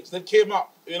few things that came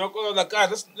up. Because I was like,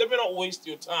 guys, let me not waste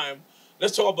your time.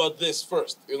 Let's talk about this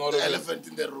first. You know what I mean? Elephant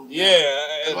in the room.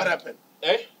 Yeah. And what happened?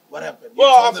 Eh? What happened?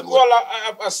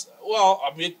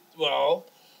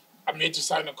 I'm here to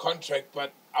sign a contract,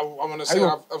 but I want to say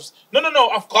I've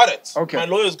got it. Okay. My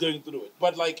lawyer's going through it,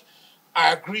 but like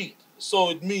I agreed, so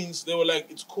it means they were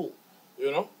like, it's cool,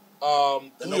 They're not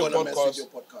gonna mess with your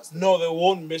podcast. No, they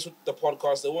won't mess with the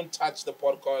podcast. They won't touch the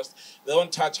podcast. They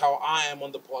won't touch how I am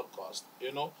on the podcast.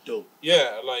 Dope.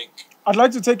 Yeah, like. I'd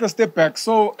like to take a step back.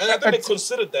 So, And I think they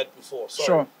considered that before. Sorry.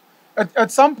 Sure.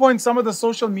 At some point, some of the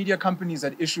social media companies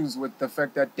had issues with the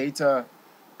fact that data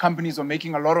companies were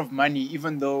making a lot of money,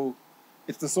 even though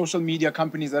it's the social media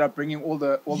companies that are bringing all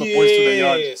the boys to the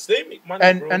yard. Yes, they make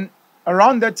money, bro. And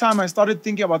around that time, I started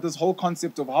thinking about this whole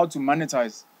concept of how to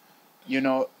monetize.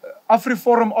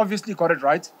 AfriForum obviously got it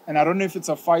right, and I don't know if it's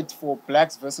a fight for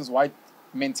blacks versus white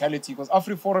mentality, because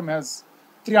AfriForum has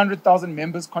 300,000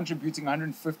 members contributing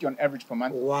 150 on average per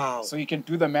month. Wow. So you can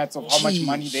do the maths of how much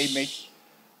money they make.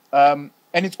 And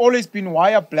it's always been,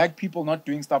 why are black people not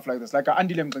doing stuff like this? Like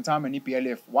Andile Mkhukhu and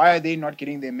EPLF, why are they not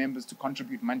getting their members to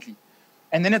contribute monthly?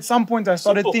 And then at some point I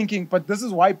started thinking, but this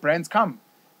is why brands come.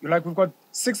 You're like, we've got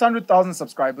 600,000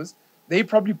 subscribers. They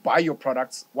probably buy your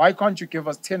products. Why can't you give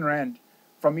us 10 Rand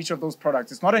from each of those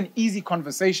products? It's not an easy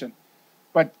conversation,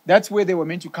 but that's where they were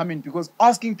meant to come in, because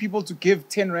asking people to give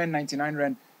 10 Rand, 99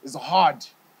 Rand is hard.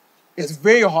 It's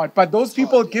very hard. But those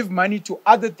people give money to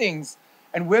other things,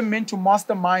 and we're meant to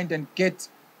mastermind and get,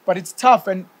 but it's tough.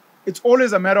 And it's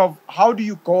always a matter of how do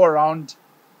you go around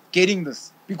getting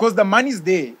this? Because the money's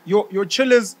there. Your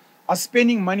chillers are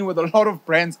spending money with a lot of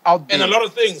brands out there. And a lot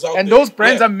of things out there. And those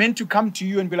brands are meant to come to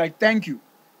you and be like, thank you.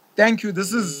 Thank you.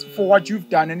 This is for what you've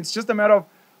done. And it's just a matter of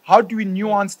how do we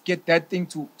nuanced get that thing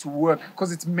to work?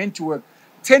 Because it's meant to work.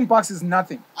 $10 is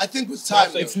nothing. I think with time,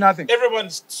 it's nothing. Everyone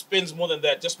spends more than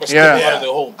that just by stepping out of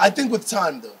their home. I think with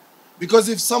time, though. Because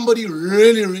if somebody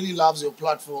really, really loves your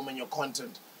platform and your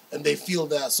content, and they feel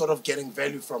they're sort of getting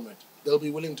value from it, they'll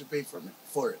be willing to pay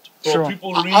for it. So Sure.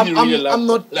 people really love I'm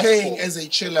not love paying for. as a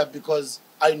chiller because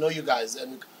I know you guys,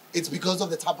 and it's because of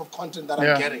the type of content that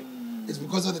I'm getting. It's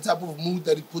because of the type of mood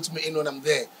that it puts me in when I'm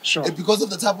there. Sure. It's because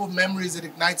of the type of memories it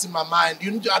ignites in my mind.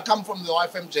 I come from the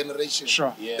YFM generation.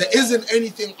 Sure. Yeah. There isn't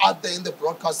anything out there in the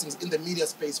broadcasting, in the media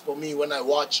space for me when I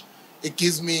watch. It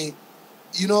gives me,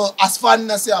 as fun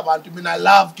as I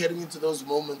love getting into those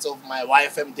moments of my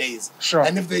YFM days. Sure.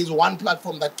 And if there is one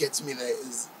platform that gets me there,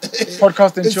 is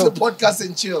Podcast and it's chill. the podcast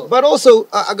and chill. But also,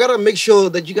 I gotta make sure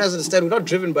that you guys understand we're not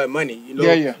driven by money.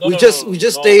 Yeah. We're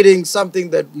just stating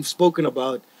something that we've spoken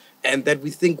about and that we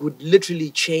think would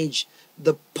literally change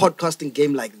the podcasting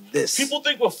game like this. People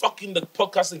think we're fucking the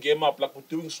podcasting game up, like we're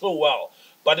doing so well.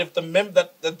 But if the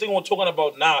thing we're talking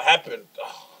about now happened,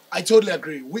 I totally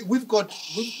agree. We've got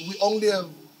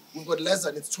less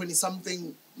than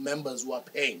 20-something members who are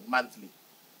paying monthly.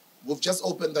 We've just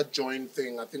opened that join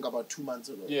thing, I think about 2 months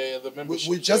ago. Yeah, the membership.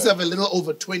 We just have a little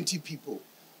over 20 people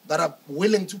that are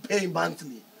willing to pay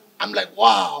monthly. I'm like,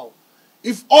 wow.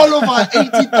 If all of our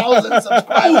 80,000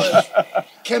 subscribers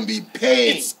can be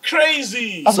paid. It's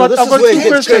crazy. I've got two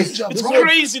questions. It's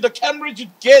crazy. The cameras you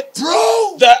get.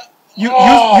 Bro!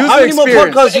 How many more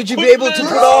podcasts would you be able to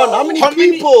put on? How many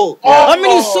people? How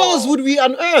many souls would we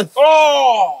unearth?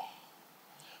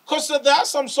 Because there are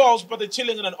some souls, but they're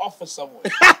chilling in an office somewhere.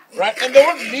 Right? And they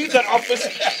won't leave that office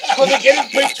because they're getting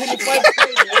paid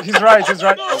 25K. He's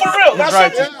right. No, for real. That's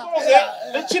right. Some souls,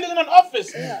 they're chilling in an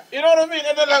office. You know what I mean?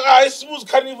 And they're like, Smooth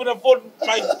can't even afford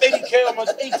my 30K or my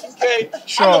 18K.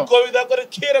 Sure. I'm not going there. I've got a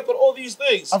kid. I've got all these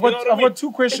things. I've got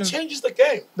two questions. It changes the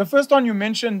game. The first one, you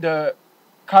mentioned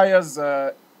Kaya's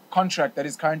contract that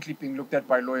is currently being looked at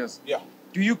by lawyers. Yeah.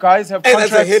 Do you guys have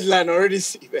contracts? That's a headline already.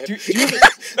 See that.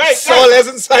 Hey, Saul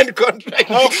hasn't signed a contract.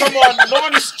 Oh, come on. No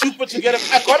one is stupid to get it.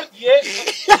 I got it, yeah.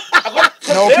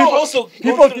 No,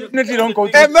 people definitely don't go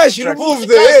through Hey, Mesh, you remove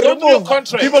Guys, go through your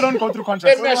contract. People don't go through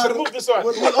contracts. Hey, Mesh, remove this one.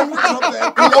 We'll only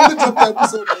drop the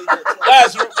episode later.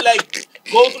 Guys, like,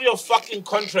 go through your fucking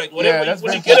contract. Whatever.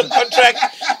 When you get a contract,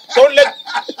 don't let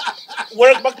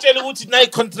work back to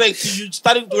night contract. You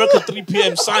starting to work at 3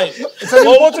 p.m. Sign. It's an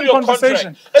important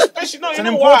conversation. Especially, no, It's you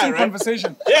an know important why,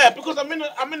 conversation. right? Yeah, because I'm in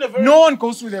a very... No one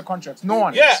goes through their contracts. No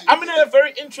one. Yeah, I'm in a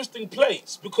very interesting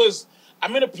place because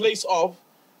I'm in a place of,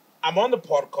 I'm on the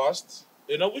podcast,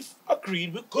 you know, we've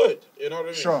agreed, we're good, you know what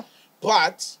I mean? Sure.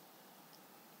 But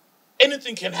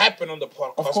anything can happen on the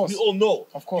podcast. Of course. We all know.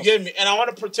 Of course. You get me? And I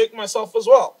want to protect myself as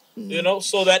well, you know,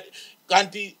 so that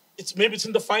Gandhi, it's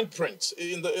in the fine print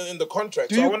in the contract.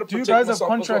 Do so I you, want to do you protect guys have myself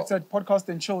contracts as at Podcast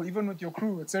and Chill, even with your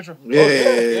crew, etc.? Yeah.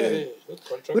 Good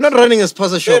contract. We're not running a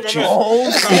sponsor shop, Chief. Oh,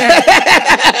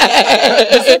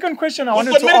 the second question I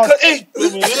wanted to ask.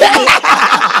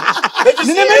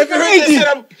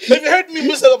 Have you heard me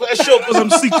miss a show because I'm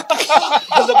sick?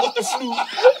 Because I got the flu.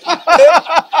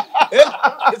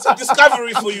 It's a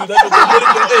discovery for you that you're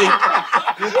medical aid.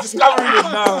 You're discovering it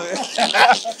now.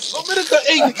 So medical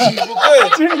aid,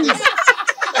 we're good.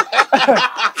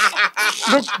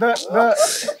 Look,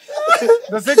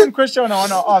 the second question I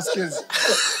want to ask is,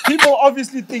 people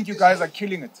obviously think you guys are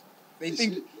killing it. They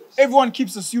think, everyone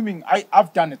keeps assuming,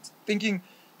 I've done it, thinking,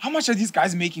 how much are these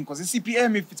guys making? Because it's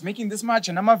CPM, if it's making this much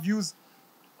and I'm views.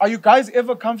 Are you guys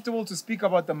ever comfortable to speak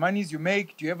about the monies you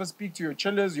make? Do you ever speak to your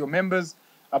chillers, your members,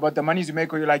 about the monies you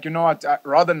make? Or you're like, you know what, I'd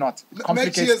rather not. It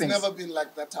complicates MacG has things. never been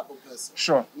like that type of person.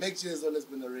 Sure. MacG has always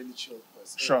been a really chill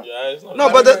person. Sure. Yeah, it's not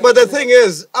No, but the thing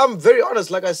is, I'm very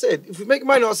honest. Like I said, if we make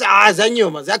money, I'll say,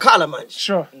 Zanyo, man, Zakala, man.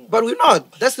 Sure. But we're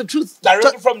not. That's the truth.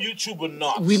 directly from YouTube or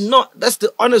not. We're not. That's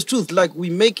the honest truth. Like,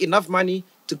 we make enough money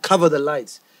to cover the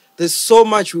lights. There's so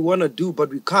much we want to do, but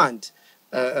we can't.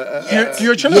 Do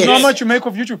your chillers know how much you make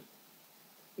off YouTube?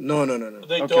 No.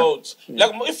 They don't.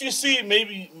 Like, if you see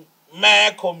maybe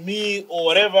Mac or me or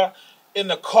whatever in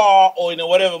the car or in a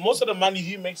whatever, most of the money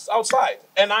he makes outside,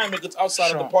 and I make it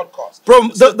outside of the podcast. Bro,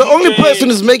 the only person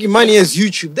who's making money is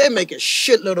YouTube. They make a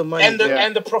shitload of money. And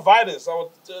the providers, our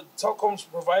telecoms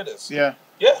providers. Yeah.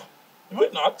 Yeah.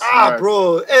 We're not.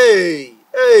 Bro, hey,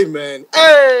 man,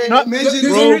 hey. No,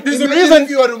 Imagine there's a reason if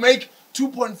you were to make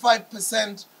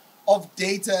 2.5% of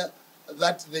data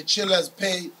that the chillers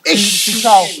pay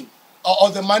or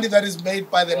the money that is made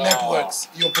by the networks,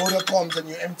 your Vodacoms and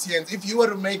your MTNs. If you were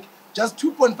to make just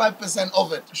 2.5%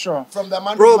 of it, sure, from the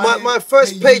amount bro, of money my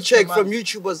first they use paycheck per from month.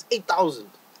 YouTube was 8,000.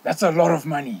 that's a lot of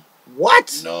money.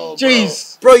 What? No,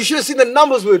 Jeez. Bro, you should have seen the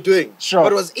numbers we were doing. Sure.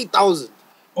 But it was 8,000.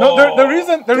 No, the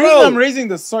reason Bro. I'm raising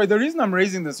this,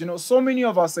 you know, so many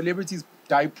of our celebrities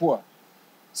die poor.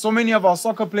 So many of our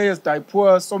soccer players die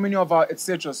poor. So many of our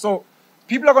etc. So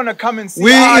people are gonna come and see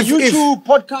YouTube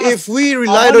podcast. If we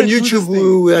relied on YouTube,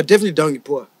 we are definitely down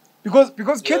poor.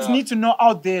 Because kids need to know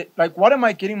out there, like, what am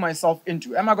I getting myself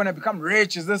into? Am I gonna become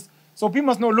rich? Is this? So people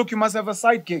must know, look, you must have a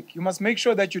side gig. You must make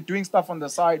sure that you're doing stuff on the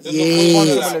side,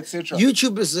 responsible, etc.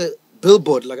 YouTube is a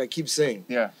billboard, like I keep saying.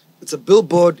 Yeah. It's a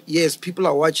billboard. Yes, people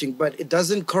are watching, but it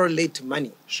doesn't correlate to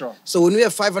money. Sure. So when we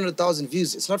have 500,000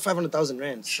 views, it's not 500,000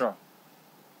 rands. Sure.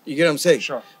 You get what I'm saying?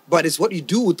 Sure. But it's what you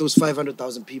do with those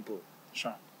 500,000 people.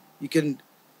 Sure. You can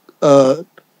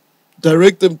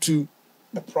direct them to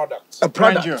a product. a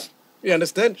product. Brand You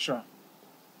understand? Sure.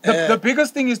 The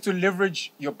biggest thing is to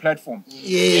leverage your platform.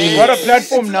 Yeah. You've got a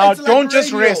platform now. It's like Don't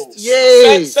just radio. rest.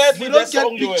 Yes. Sadly, We don't that's the get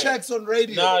only big way. checks on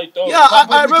radio. No, you don't. Yeah,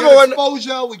 But I we remember get when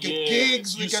exposure, we get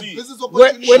gigs, we you get see. business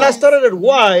opportunities. when I started at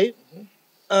Y,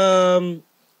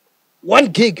 one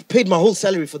gig paid my whole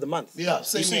salary for the month. Yeah,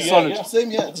 same see, here. Solid. yeah.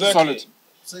 Same here. Exactly. Solid.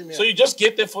 Same here. So you just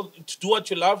get there to do what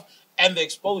you love and the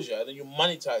exposure, and then you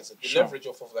monetize it, you Sure. leverage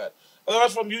off of that.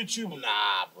 Otherwise, from YouTube,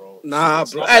 nah, bro. Nah,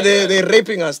 It's bro. not like that. They're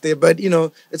raping us there, but you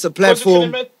know, it's a Because you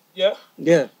can platform. Yeah.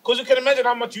 Yeah. Because you can imagine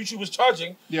how much YouTube was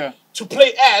charging Yeah. to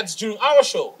play ads during our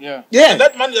show. Yeah. Yeah. And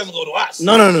that money doesn't go to us.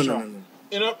 No.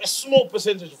 You know, a small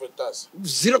percentage of it does.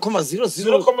 0.00.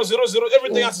 0.00.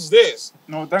 Everything else is theirs.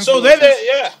 No, thanks. So for then, that.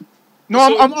 yeah. No,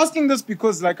 So- I'm asking this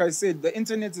because, like I said, the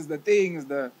internet is the thing. Is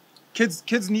the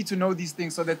kids need to know these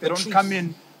things so that they don't truth. come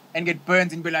in and get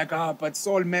burnt and be like, but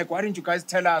Saul Mac, why didn't you guys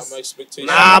tell us? My expectation.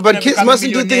 Nah, I'm but gonna kids become a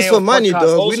mustn't do things millionaire for of money, podcasts.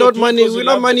 dog. Also We're not do money. because We're you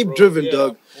not love money it, bro. driven, Yeah.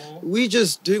 dog. We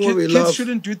just doing what we Kids love.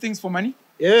 shouldn't do things for money.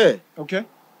 Yeah, Okay.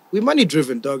 we're money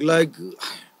driven, dog. Like,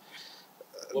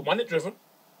 We're money driven.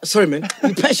 sorry, man,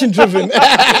 we're passion driven.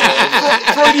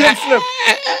 Freudian slip.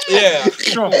 Yeah.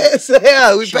 Sure. So,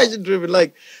 yeah, we're passion driven.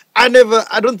 Like, I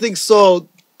don't think Saul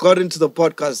got into the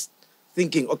podcast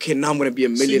thinking, okay, now I'm gonna be a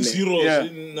millionaire. Zeros. Yeah.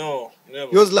 No, never.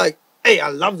 He was like, hey, I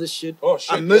love this shit. Oh,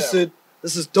 shit, I miss yeah. it.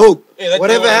 This is dope. Hey, that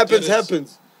Whatever guy wanna happens, get it.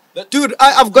 happens. That- Dude,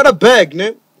 I've got a bag,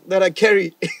 ne, that I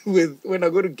carry with when I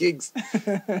go to gigs.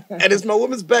 And it's my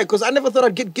woman's bag because I never thought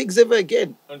I'd get gigs ever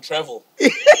again. And travel. You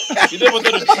never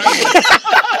thought of travel.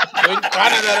 When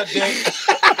Ghana the other day,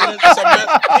 and it's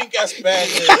some pink ass bag.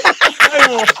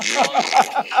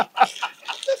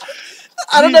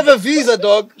 I don't have a visa,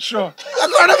 dog. Sure.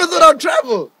 I never thought I'd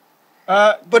travel.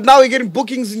 But now we're getting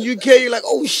bookings in UK. You're like,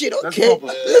 oh shit, okay,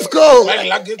 proper. let's go. Like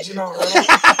luggage, you know.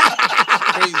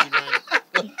 Crazy, man.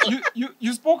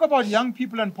 You spoke about young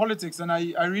people and politics, and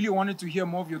I really wanted to hear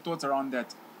more of your thoughts around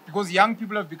that. Because young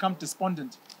people have become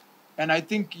despondent. And I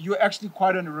think you're actually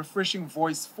quite a refreshing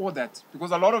voice for that.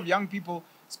 Because a lot of young people,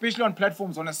 especially on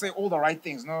platforms, want to say all the right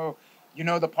things. No, you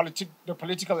know, the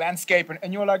political landscape.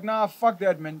 And you're like, nah, fuck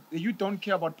that, man. You don't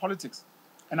care about politics.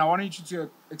 And I wanted you to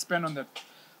expand on that.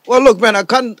 Well, look, man, I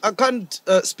can't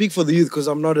speak for the youth because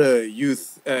I'm not a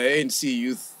youth ANC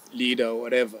youth leader or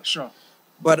whatever. Sure.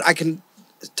 But I can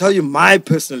tell you my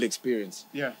personal experience.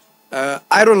 Yeah.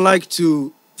 I don't like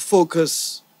to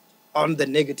focus on the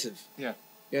negative. Yeah.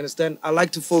 You understand? I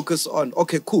like to focus on,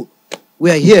 okay, cool.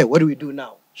 We are here. What do we do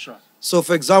now? Sure. So,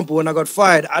 for example, when I got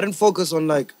fired, I didn't focus on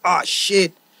like,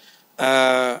 shit,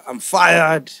 I'm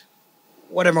fired.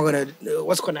 What am I going to do?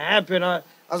 What's going to happen? I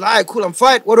was like, all right, cool, I'm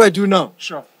fired. What do I do now?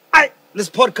 Sure. All right, let's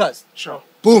podcast. Sure.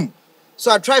 Boom.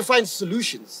 So I try to find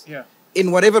solutions Yeah.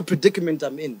 in whatever predicament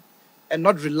I'm in and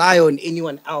not rely on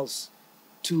anyone else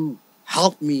to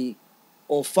help me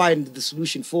or find the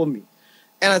solution for me.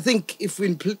 And I think if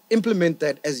we implement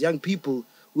that as young people,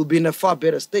 we'll be in a far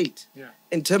better state. Yeah.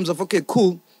 In terms of, okay,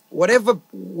 cool,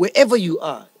 wherever you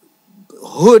are,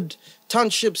 hood,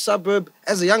 township, suburb,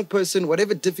 as a young person,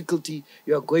 whatever difficulty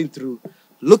you are going through,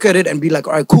 look at it and be like,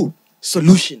 all right, cool,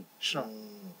 solution. Sure.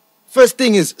 First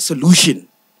thing is solution.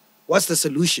 What's the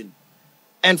solution?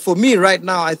 And for me right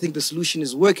now, I think the solution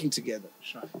is working together.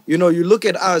 Sure. You know, you look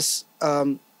at us,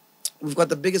 we've got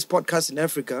the biggest podcast in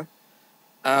Africa.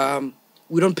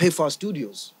 We don't pay for our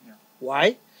studios. Yeah.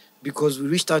 Why? Because we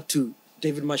reached out to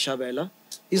David Mashabela.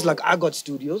 He's like, I got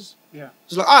studios. Yeah.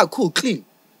 He's like, cool, clean.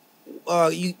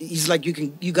 He's like,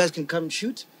 you guys can come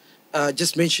shoot.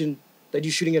 Just mention that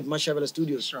you're shooting at Mashabela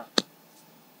Studios. Sure.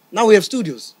 Now we have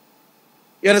studios.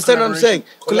 You understand what I'm saying?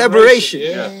 Collaboration.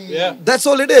 Collaboration. Yeah. That's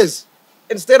all it is.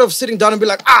 Instead of sitting down and be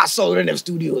like, so we don't have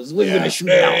studios. We're going to shoot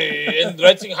now. Hey, and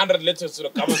writing 100 letters to the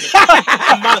government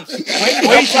a month.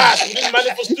 Wait fast. We need money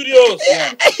for studios.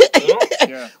 Yeah. You know?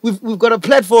 Yeah. We've got a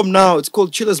platform now. It's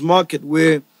called Chillers Market,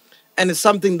 and it's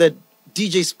something that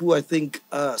DJ Spoo, I think,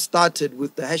 started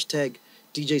with the hashtag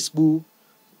DJ Spoo.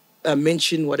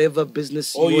 Mention whatever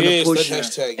business you want to push, that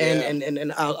hashtag,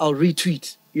 and I'll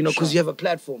retweet. You know, because you have a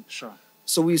platform. Sure.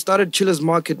 So we started Chillers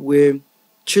Market where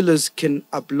chillers can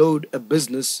upload a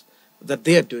business that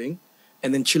they are doing,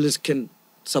 and then chillers can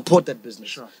support that business.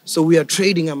 Sure. So we are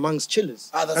trading amongst chillers.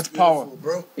 That's beautiful, power.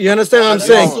 bro. You understand what I'm That's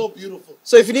saying? so beautiful.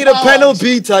 So if you need a Power. panel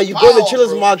beater, you go to the Power, chillers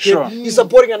bro. market, Sure. you're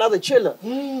supporting another chiller.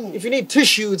 If you need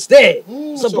tissue, it's there.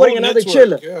 Supporting whole another network,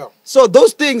 chiller. yeah. So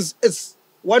those things, it's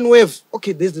one way of,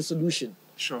 okay, there's the solution.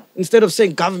 Sure. Instead of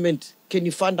saying, government, can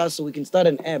you fund us so we can start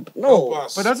an app? No. Help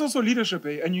us. But that's also leadership,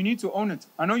 and you need to own it.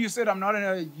 I know you said I'm not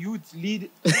a youth lead.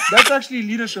 That's actually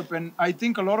leadership, and I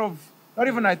think I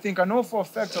know for a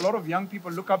fact a lot of young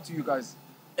people look up to you guys.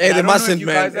 Hey, I they don't know if mustn't, you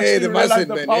man. guys Hey, actually they realize mustn't,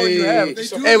 the man. power you have.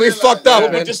 Hey, we fucked up,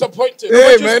 We're man. disappointed.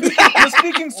 Hey, But man. you're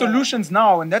speaking solutions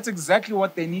now, and that's exactly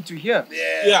what they need to hear.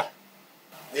 Yeah.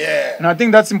 Yeah. And I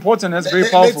think that's important. That's very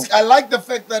powerful. I like the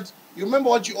fact that you remember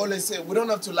what you always say, we don't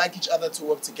have to like each other to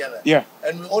work together. Yeah.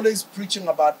 And we're always preaching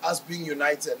about us being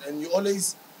united, and you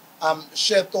always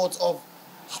share thoughts of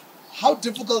how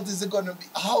difficult is it going to be?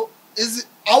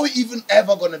 Are we even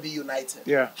ever going to be united?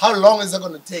 Yeah. How long is it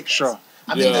going to take us? Sure.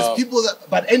 I mean, Yeah. there's people that,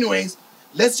 but anyways,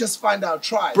 let's just find our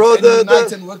tribe, bro. and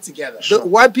unite and work together. The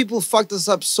white people fucked us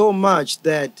up so much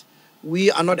that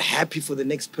we are not happy for the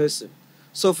next person.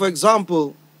 So, for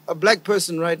example, a black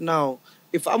person right now,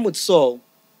 if I'm with Saul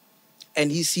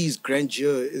and he sees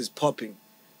Grandeur is popping,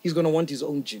 he's going to want his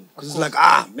own gin. Because it's like,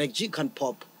 MacG can't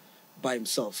pop by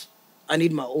himself. I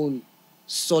need my own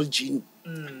Saul gin.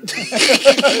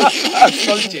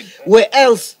 Saul gin. Where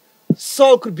else,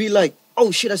 Saul could be like,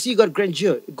 oh shit, I see you got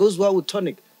Grandeur. It goes well with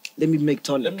tonic. Let me make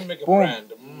tonic. Let me make a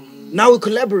brand. Now we're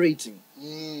collaborating.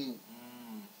 You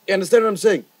understand what I'm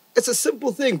saying? It's a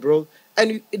simple thing, bro.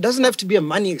 And it doesn't have to be a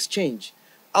money exchange.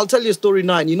 I'll tell you a story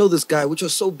now, and you know this guy, which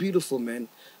was so beautiful, man.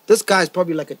 This guy is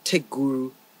probably like a tech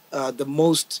guru, the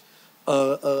most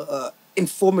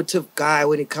informative guy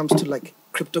when it comes to like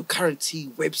cryptocurrency,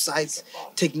 websites,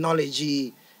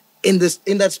 technology. In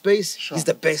that space, he's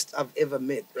the best I've ever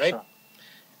met, right? Sure.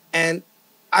 And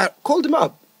I called him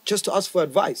up just to ask for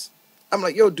advice. I'm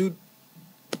like, yo, dude,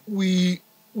 we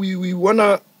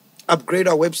wanna upgrade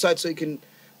our website so you can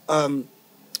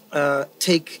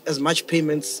take as much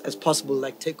payments as possible,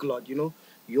 like take a lot, you know,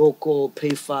 Yoko, pay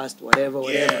fast, whatever.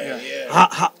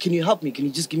 How can you help me? Can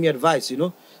you just give me advice, you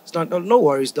know? It's not, no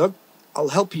worries, dog. I'll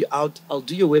help you out. I'll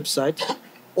do your website.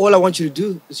 All I want you to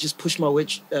do is just push my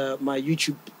my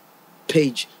YouTube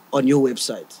page on your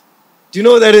website. Do you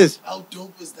know what that is? How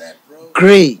dope is that, bro?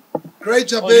 Great. Great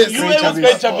Jabez. You work with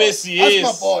Great Jabez, yes.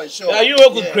 That's my boy, sure. Yeah, you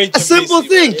work with Great A Jabez. simple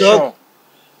thing, dog. Sure.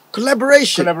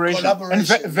 Collaboration. And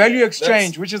value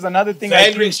exchange, which is another thing.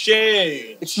 Value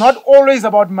exchange. It's not always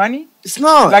about money. It's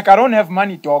not. Like, I don't have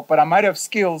money, dog, but I might have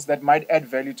skills that might add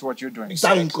value to what you're doing.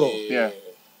 Exactly. Yeah.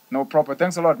 No, proper.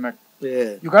 Thanks a lot, Mac.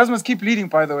 Yeah. You guys must keep leading,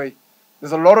 by the way.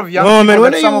 There's a lot of young No, people man,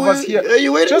 when that are some you, of us here. are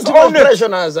you waiting Just to own it. pressure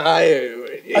on us? I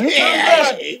need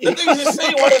to The thing is, he's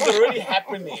saying what is already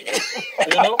happening.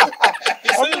 You know?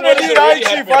 He's I'm saying gonna what is lead. already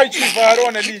Chief. happening. Chief. I don't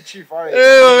want to lead, Chief.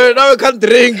 Hey, now we can't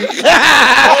drink.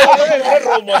 What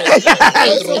role models?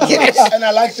 And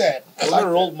I like that. I What like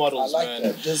are role that. models, I like man?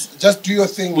 that. Just do your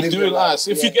thing. We're live your doing life. us.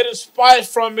 If Yeah. you get inspired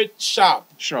from it, sharp.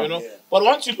 Sure. You know? Yeah. But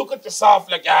once you look at yourself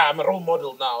like, I'm a role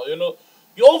model now, you know,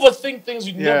 you overthink things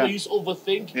you never used to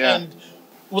overthink. Yeah. And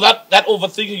without that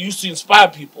overthinking, you used to inspire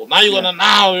people. Now you're gonna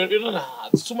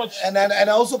it's too much. And I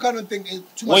also kind of think it's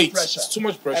too much pressure. It's too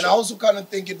much pressure. And I also kind of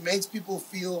think it makes people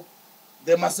feel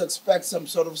they must expect some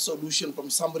sort of solution from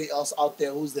somebody else out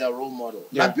there who's their role model.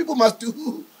 Yeah. Like people must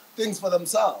do things for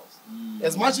themselves.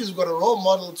 As much as you've got a role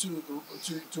model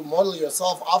to model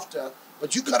yourself after,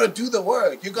 but you gotta do the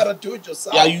work. You gotta do it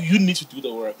yourself. Yeah, you need to do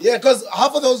the work. Yeah, because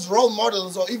half of those role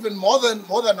models, or even more than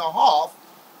a half,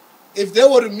 if they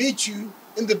were to meet you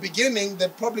in the beginning,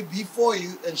 they'd probably be for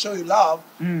you and show you love.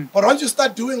 But once you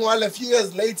start doing well, a few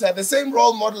years later, the same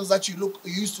role models that you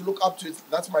used to look up to,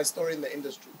 that's my story in the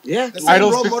industry. Yeah. The same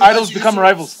role models that Idols you become used to-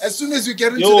 rivals. As soon as you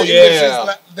get into Yo, the yeah.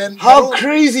 industry, then How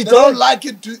crazy, they don't dog. like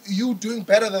it. You doing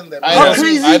better than them. How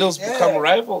crazy. Idols Yeah. become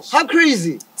rivals. How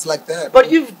crazy. It's like that.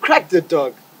 But you've cracked it,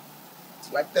 dog.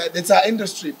 It's like that. It's our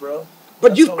industry, bro. But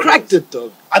That's you've how cracked is. it,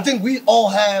 dog. I think we all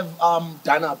have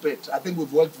done our bit. I think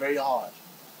we've worked very hard.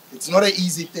 It's not an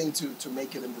easy thing to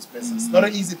make it in this business. It's not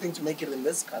an easy thing to make it in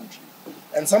this country.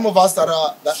 And some of us that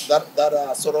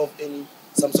are sort of in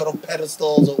some sort of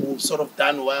pedestals or who've sort of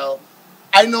done well,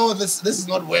 I know this is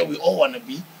not where we all want to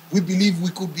be. We believe we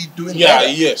could be doing better.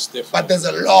 Yes, definitely. But there's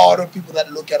a lot of people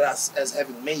that look at us as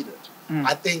having made it.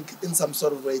 I think in some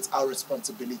sort of way it's our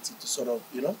responsibility to sort of,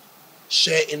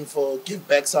 share info, give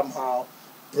back somehow,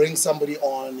 bring somebody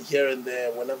on here and there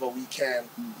whenever we can.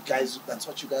 Guys, that's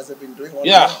what you guys have been doing all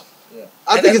along.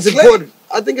 I think it's important.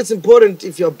 I think it's important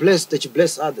if you're blessed that you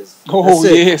bless others. Oh, That's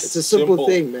it. yes. It's a simple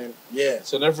thing, man. Yeah.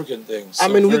 It's an African thing. I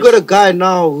mean, we got a guy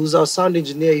now who's our sound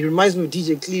engineer. He reminds me of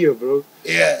DJ Cleo, bro.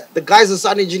 Yeah. The guy's a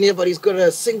sound engineer, but he's got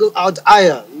a single out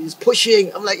ire. He's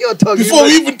pushing. I'm like, yo, talk. Before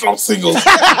we even drop singles.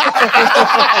 Before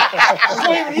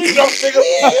we drop singles.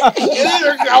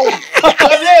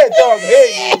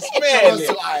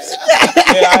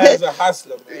 Yeah, he's a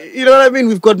hustler, man. You know what I mean?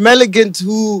 We've got Meligant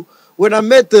who, when I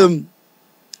met them,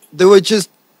 they were just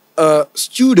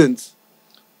students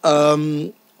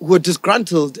who were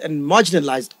disgruntled and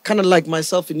marginalized, kind of like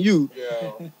myself and you.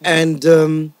 Yeah. And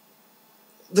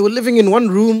they were living in one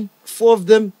room, 4 of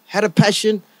them, had a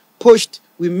passion, pushed,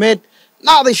 we met.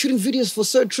 Now they're shooting videos for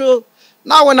Sir Trill.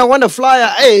 Now when I want a flyer,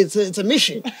 hey, it's a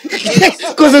mission.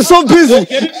 Because they're so busy.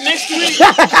 Get it next week.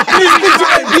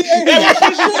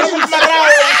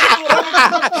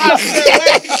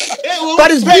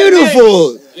 But it's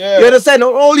beautiful. Yeah. You understand?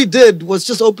 All he did was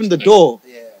just open the door.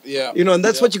 Yeah. You know, and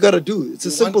that's what you got to do. It's a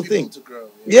We simple want people thing. to grow.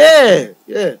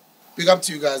 Yeah. Big up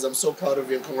to you guys. I'm so proud of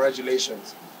you.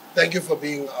 Congratulations. thank you for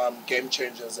being game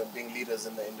changers and being leaders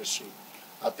in the industry.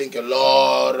 I think a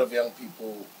lot of young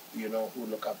people, you know, who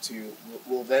look up to you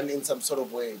will then in some sort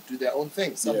of way do their own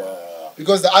thing somehow. Yeah.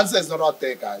 Because the answer is not out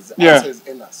there, guys. The answer is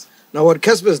in us. Now, what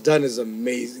Casper's done is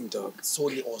amazing, dog. It's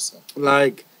totally awesome.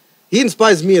 Like, he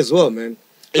inspires me as well, man.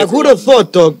 Like, who'd have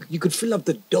thought, dog, you could fill up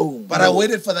the dome? But I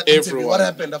waited for that interview. What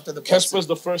happened after the Casper's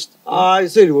the first. He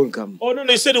said he won't come. Oh, no,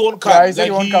 he said he won't come. Yeah, he said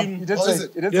he won't come. He did say.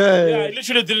 He did say. Yeah, he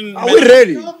literally didn't. Are we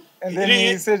ready? And then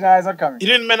he said, nah, he's not coming. He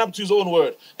didn't man up to his own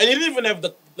word. And he didn't even have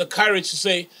the courage to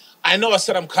say, I know I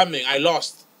said I'm coming. I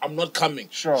lost. I'm not coming.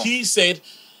 Sure. He said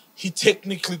he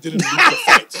technically didn't lose the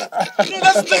fight. You know,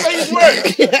 that's his word.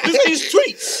 This is his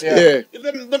tweet. Yeah.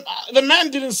 The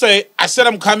man didn't say, I said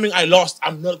I'm coming. I lost.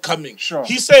 I'm not coming. Sure.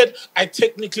 He said, I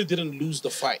technically didn't lose the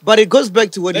fight. But it goes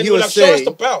back to what Then he was like, show us saying.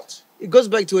 the belt. It goes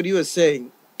back to what he was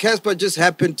saying. Casper just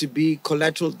happened to be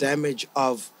collateral damage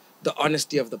of the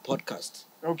honesty of the podcast.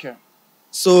 Okay.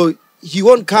 So he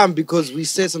won't come because we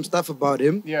said some stuff about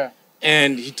him. Yeah.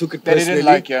 And he took it That he personally.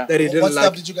 didn't like, yeah. That he didn't What like.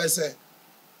 stuff did you guys say?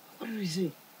 What did we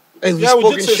say? Yeah,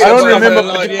 we did say I don't about remember. him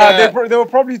a lot, They were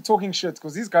probably talking shit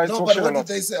because these guys No, talk but shit a what lot.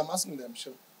 did they say? I'm asking them,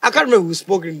 sure. I can't remember we've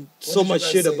spoken so did you much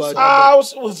guys shit say? about him. I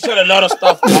was said a lot of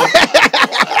stuff.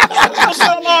 I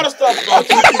said a lot of stuff about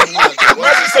him.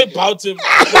 What did you say about him?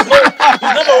 He's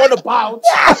never won a bout.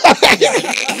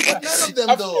 None of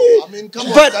them, though. I mean, come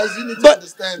on, guys, you need to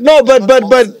understand. No, They're but not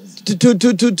boxers.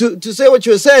 to say what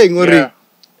you were saying, Ori, Yeah.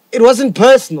 it wasn't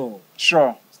personal.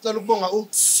 Sure.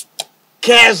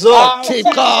 Casual,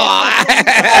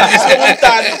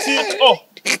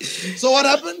 So what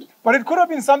happened? But it could have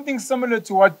been something similar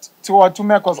to what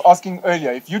Tumek was asking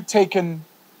earlier. If you'd taken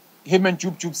him and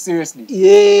Joop Joop seriously,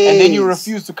 yes. and then you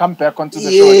refuse to come back onto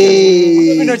the show again. It would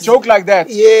have been a joke like that.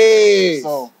 Yes.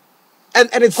 So, and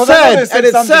it's 'Cause I know they sad, said and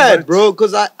it's something, sad, but- bro,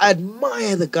 because I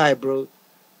admire the guy, bro.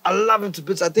 I love him to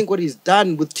bits. I think what he's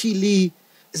done with T. Lee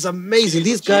is amazing.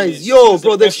 These guys, He's yo, the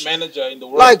bro, they're best manager in the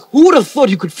world. like, who would have thought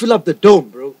you could fill up the dome,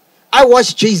 bro? I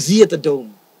watched Jay-Z at the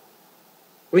dome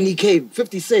when he came,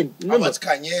 50 Cent. I Remember? watched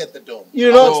Kanye at the Dome. You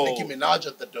I know- watched Nicki Minaj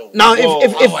at the Dome. Now, Whoa.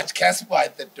 if I watched Casper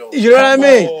at the Dome. you know what I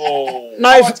mean? Whoa. Now,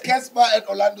 I if, watched Casper at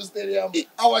Orlando Stadium.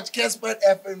 I watched Casper at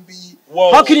FNB.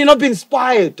 Whoa. how can you not be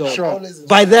inspired, dog, Sure. Always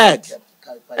by inspired. that?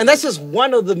 And that's just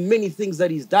one of the many things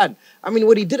that he's done. I mean,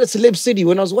 what he did at Celeb City,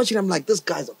 when I was watching, I'm like, this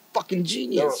guy's a fucking That was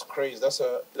genius. crazy. That's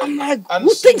I'm like, who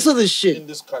unseen thinks of this in shit?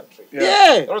 this country.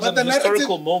 Yeah. That was But an the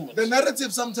historical narrative, moment. the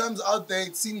narrative sometimes out there,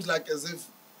 it seems like as if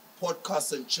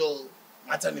podcasts and chill,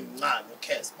 matani mncane,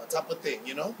 Casper type of thing,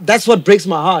 you know? That's what breaks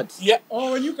my heart. Yeah.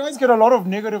 oh, and you guys get a lot of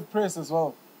negative press as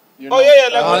well. You know? Oh yeah,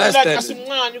 Oh, that's like standard.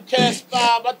 asimncane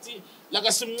Casper, but like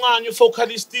asimncane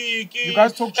focalistic. You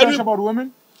guys talk trash about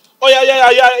women? Oh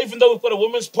yeah. Even though we've got a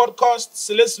women's podcast,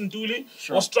 Celeste Nduli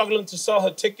was struggling to sell her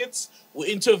tickets. We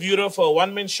interviewed her for a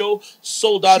one-man show,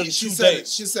 sold out in 2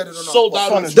 days. She said it on Sold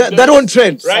our out in podcast. 2 That days. won't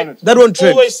trend. Right? That won't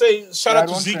trend. Always say shout out That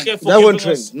to won't Zike trend. for That giving won't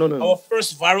us trend. No. our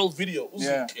first viral video.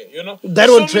 Yeah. Zike, you know? That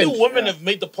so won't many trend. women have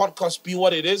made the podcast be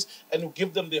what it is, and we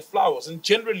give them their flowers. And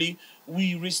generally,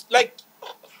 like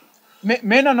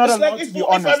Men are not It's like allowed if to be you-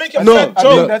 if I honest. make a No, fat I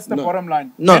joke think that's the no. bottom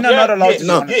line. No. Men are not allowed to be yes,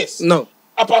 honest. yes, No.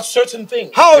 about certain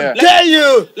things. How Yeah. dare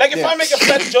you? Like if Yeah. I make a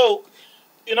fat joke,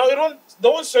 you know,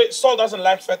 don't say Saul doesn't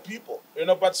like fat people, you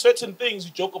know, but certain things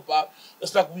you joke about,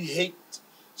 it's like we hate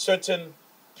certain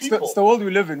people. It's the world we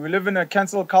live in. We live in a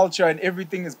cancel culture and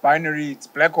everything is binary. It's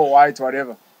black or white,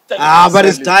 whatever. But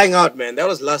it's dying out, man. That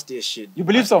was last year's shit. You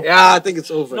believe so? Yeah, I think it's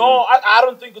over. No, I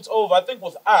don't think it's over. I think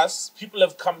with us, people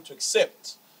have come to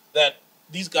accept that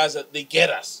these guys, they get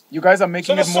us. You guys are So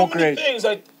making it there's more so many grey. things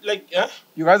like yeah?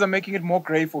 You guys are making it more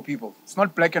grey for people. It's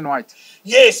not black and white.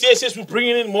 Yes, we're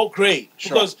bringing in more grey.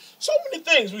 Sure. Because so many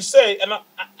things we say, and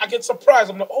I get surprised.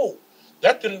 I'm like, oh,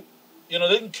 that didn't, they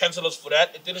didn't cancel us for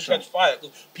that. It didn't catch fire.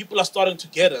 'Cause people are starting to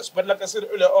get us. But like I said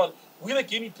earlier on, we're the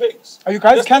guinea pigs. Are you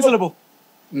guys There's never- cancelable?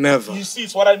 Never. You see,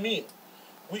 it's what I mean.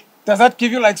 Does that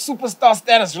give you like superstar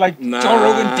status, like Joe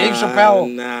Rogan, Dave Chappelle?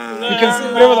 Nah. You can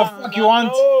say whatever the fuck you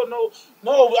want.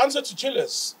 No. We answer to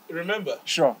chillers. Remember,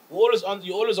 Sure.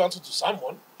 you always answer to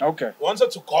someone. Okay. We answer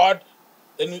to God.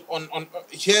 Then we, on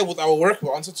here with our work, we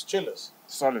answer to chillers.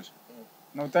 Solid.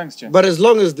 No thanks, Jen. But as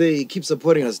long as they keep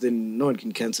supporting us, then no one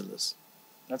can cancel us.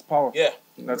 That's power. Yeah,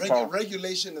 That's power.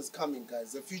 Regulation is coming,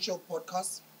 guys. The future of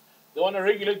podcasts. they want to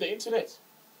regulate the internet.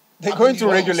 They're going to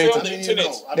regulate on it. the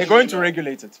internet. They're going to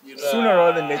regulate it. Sooner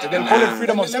rather than later. They'll call it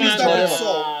freedom of Let me speech or start with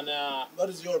whatever. Saul. What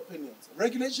is your opinion?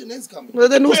 Regulation is coming. Well,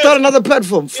 then we'll start another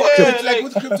platform. Fuck Yeah. it. It's like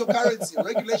with cryptocurrency.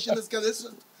 Regulation is coming.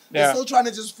 They're Yeah. still trying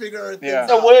to just figure it Yeah. out.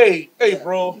 No way. Hey,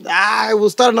 bro. We'll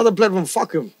start another platform.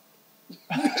 Fuck him.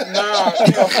 Nah,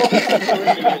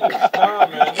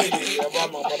 man.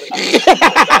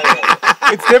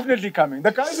 It's definitely coming.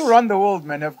 The guys who run the world,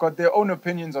 man, have got their own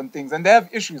opinions on things, and they have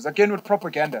issues, again, with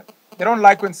propaganda. They don't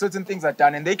like when certain things are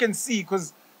done, and they can see,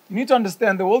 because you need to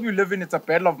understand, the world we live in, it's a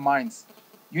battle of minds.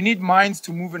 You need minds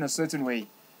to move in a certain way.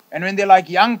 And when they're like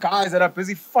young guys that are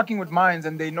busy fucking with minds,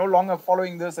 and they're no longer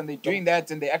following this, and they're doing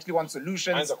that, and they actually want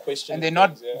solutions, and they're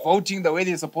not voting the way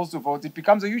they're supposed to vote, it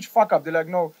becomes a huge fuck up. They're like,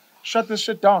 no, shut this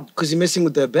shit down. Because you're messing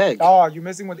with their bag. Oh, you're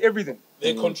messing with everything.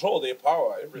 They control their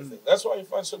power, everything. That's why you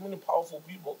find so many powerful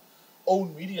people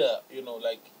own media, you know,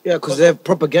 like... Yeah, because they have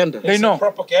propaganda. They know.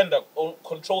 Propaganda,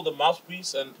 control the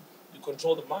mouthpiece and you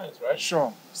control the minds, right?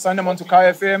 Sure. Sign them onto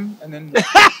YFM and then... What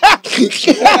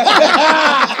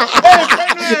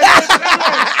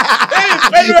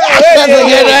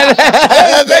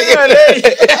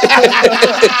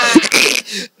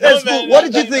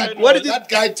did you think? What did you... That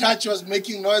guy Touch was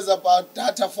making noise about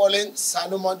data falling.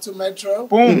 Sign him onto Metro.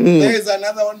 Boom. There is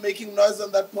another one making noise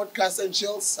on that podcast and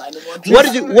chill. Sign him onto.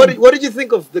 What did you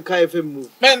think of the KFM move?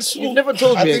 Man, You've never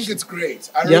told me. I think it's great.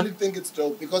 I really think it's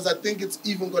dope because I think it's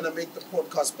even going to make the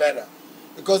podcast better.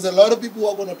 Because a lot of people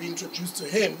are going to be introduced to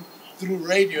him through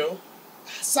radio.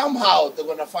 Somehow they're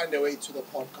going to find their way to the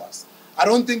podcast. I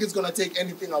don't think it's going to take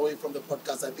anything away from the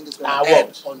podcast. I think it's going to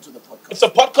add onto the podcast. If the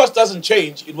podcast doesn't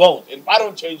change, it won't. If I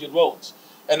don't change, it won't.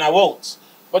 And I won't.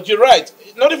 But you're right.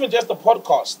 Not even just the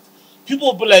podcast.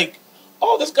 People will be like,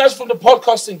 oh, this guy's from the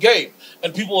podcasting game.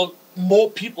 And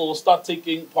more people will start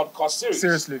taking podcasts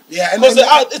Seriously. Yeah, because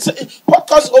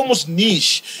podcast is almost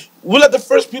niche. We're like the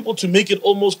first people to make it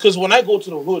almost, because when I go to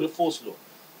the hood at Forslow,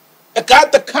 a guy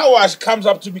at the car wash comes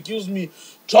up to me, gives me,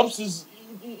 drops his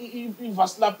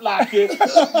drops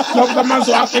the man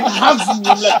so I can hugs me.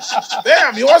 I'm like,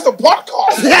 damn, he wants the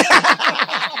podcast.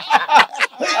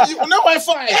 No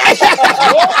Wi-Fi.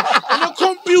 On your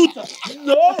computer.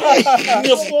 No. On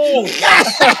your phone.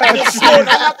 On your phone,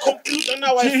 not computer,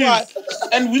 not Wi-Fi.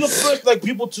 And we're the first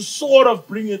people to sort of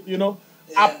bring it,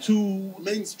 up to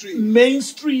mainstream,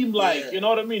 you know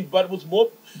what I mean? But with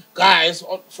more guys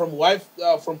from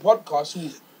podcasts who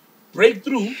break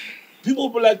through, people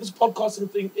will be like, this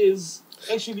podcasting thing is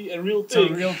actually a real thing.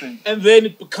 It's a real thing. And then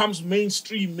it becomes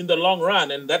mainstream in the long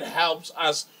run, and that helps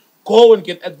us go and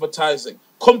get advertising.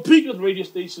 Compete with radio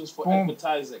stations for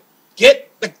advertising. Get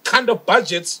the kind of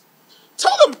budgets.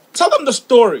 Tell them the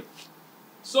story.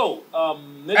 So,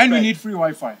 and we need free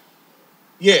Wi-Fi.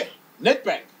 Yeah.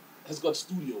 Netbank has got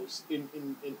studios in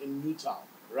Newtown,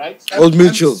 right? Old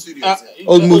Mutual.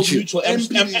 Old Mutual.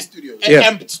 MPD Studios.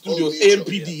 AMP Studios.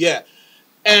 AMPD, yeah.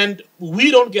 And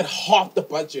we don't get half the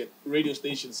budget radio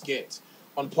stations get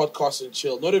on Podcast and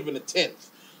Chill, not even a 10th.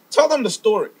 Tell them the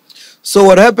story. So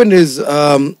what happened is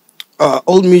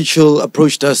Old Mutual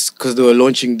approached us because they were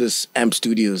launching this AMP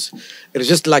Studios. It was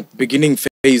just like beginning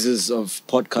phases of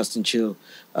Podcast and Chill.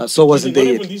 So wasn't there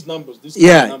not yet. Even these numbers.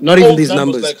 Not even these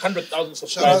numbers. Like 100,000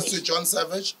 subscribers. Shout out to John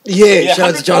Savage. Yeah,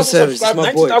 shout out to John Savage. It's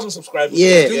my boy. 90,000 subscribers.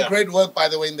 Yeah. Doing great work, by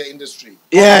the way, in the industry.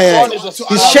 Yeah.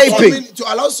 He's shaping.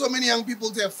 To allow so many young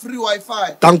people to have free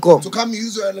Wi-Fi. Danko. To come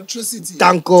use your electricity.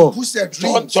 Danko. To push their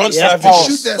dreams. John to Savage.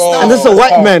 shoot their stars. And this is a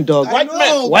white man, dog.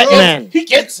 White man. He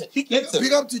gets it.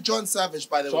 Big up to John Savage,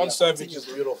 by the way. John Savage is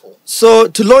beautiful. So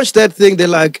to launch that thing, they're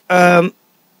like,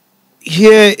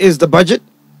 here is the budget.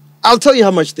 I'll tell you how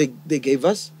much they gave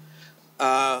us.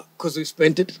 Because we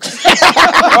spent it.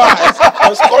 I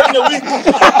was scoring a week.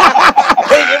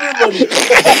 Paying everybody.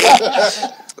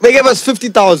 They gave us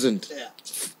 50,000. Yeah.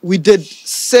 We did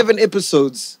 7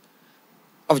 episodes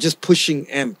of just pushing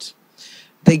Amped.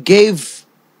 They gave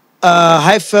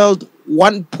Highveld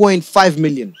 1.5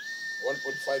 million.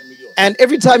 1.5 million. And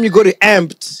every time you go to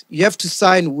Amped, you have to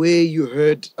sign where you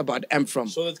heard about Amped from.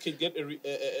 So that can get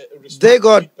they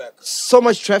got feedback. So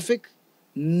much traffic.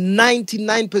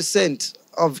 99%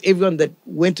 of everyone that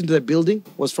went into the building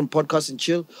was from Podcast and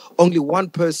Chill. Only one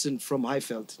person from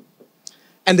Highveld.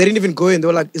 And they didn't even go in. They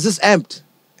were like, is this Amped?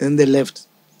 And they left.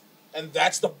 And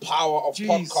that's the power of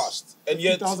podcast. And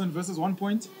yet 2,000 versus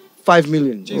 1.5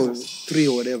 million. Jesus. Or 3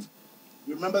 or whatever.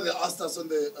 You remember they asked us on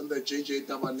the JJ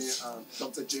Tabane,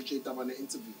 Dr. JJ Tabane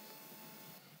interview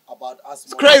about us.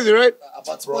 It's crazy, right?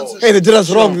 About sponsorship. Hey, they did us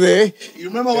wrong there. You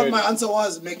remember what my answer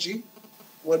was, MacG?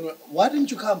 Why didn't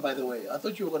you come, by the way? I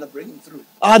thought you were going to bring him through.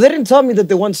 They didn't tell me that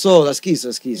they want Soul. Askis.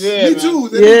 Yeah, me too.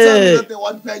 They didn't tell me that they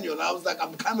want Penuel. I was like,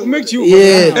 I'm coming. Make you.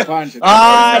 Yeah.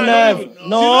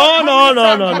 No.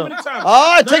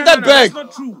 Take that back. That's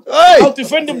not true. Hey. I'll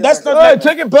defend him. That's not Hey, like,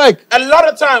 take it back. a lot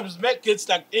of times, Mac gets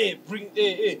like,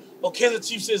 okay, the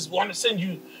chief says, want to send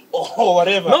you or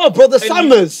whatever. No, bro, the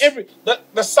Summers.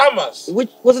 The Summers.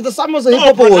 Which was it? The Summers or Hip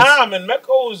Hop Awards? Nah, man,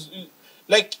 Mkhukhu was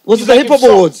like. Was it the Hip Hop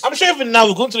Awards? I'm sure even now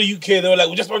we're going to the UK. They were like,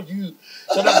 we just want you.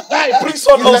 So like, hey, bring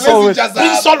Son also.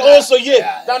 Bring Son also.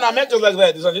 Yeah. No, Mkhukhu was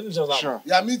like that. I didn't just sure.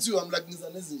 Yeah, me too. I'm like,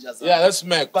 yeah, that's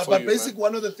Mkhukhu. But basically,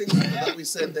 one of the things that we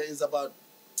said there is about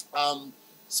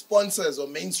sponsors or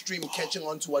mainstream catching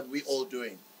on to what we're all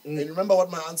doing. And remember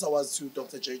what my answer was to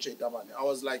Dr. JJ Davane. I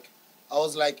was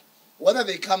like, whether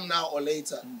they come now or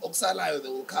later, Oksalayo, they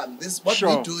will come. What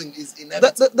we're doing is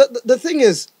inevitable. The thing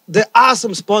is, there are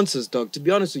some sponsors, dog, to be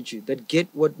honest with you, that get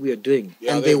what we are doing.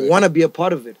 Yeah, and they want to be a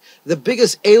part of it. The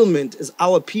biggest ailment is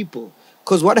our people.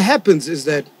 Because what happens is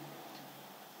that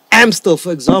Amstel,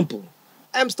 for example,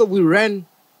 we ran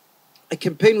a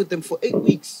campaign with them for 8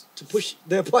 weeks to push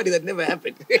their party that never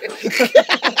happened.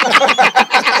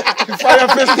 Fire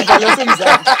festival,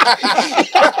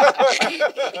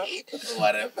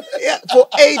 Whatever. Yeah, for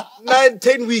 8, 9,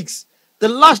 10 weeks. The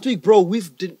last week, bro,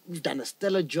 we've done a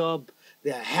stellar job.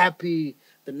 They are happy.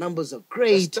 The numbers are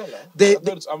great.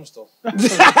 It's Amstel.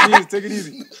 Please, take it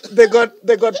easy.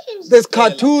 There's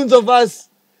cartoons of us.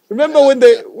 Remember when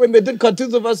they did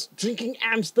cartoons of us drinking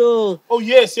Amstel? Oh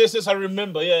yes, I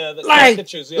remember. Yeah, the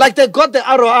pictures. Yeah. Like they got the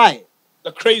ROI.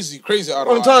 The crazy ROI.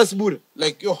 On Talasbuda.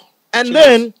 Like yo. And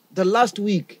then the last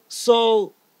week,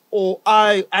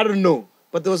 I don't know,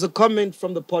 but there was a comment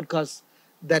from the podcast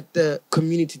that the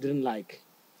community didn't like,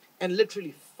 and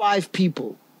literally 5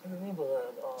 people. I remember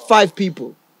that. 5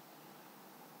 people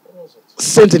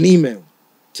sent an email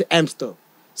to Amstel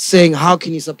saying, how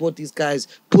can you support these guys?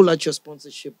 Pull out your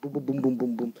sponsorship. Boom, boom, boom, boom,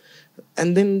 boom, boom.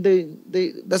 And then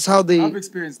that's how they... I've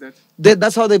experienced that.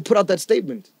 That's how they put out that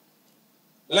statement.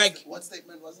 Like... What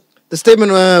statement was it? The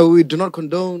statement where we do not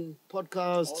condone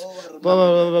podcasts.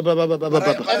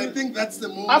 I think that's the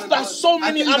moment. After so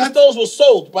many Amstels were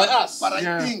sold by us. But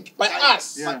I think... By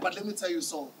us. Yeah. But let me tell you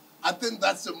so. I think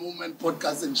that's the moment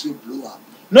podcast and shit blew up.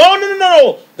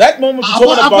 No. That moment you're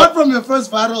talking about... Apart from your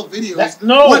first viral videos.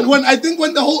 No.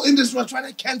 When the whole industry was trying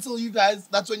to cancel you guys,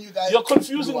 that's when you guys... You're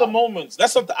confusing the moments.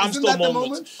 That's not the Amstel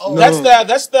moment. Oh. No.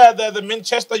 That's the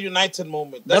Manchester United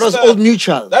moment. That was Old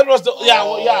Mutual. That was the... Yeah,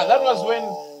 that was when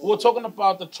we were talking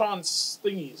about the trans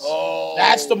thingies. Oh.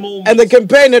 That's the moment. And the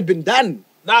campaign had been done.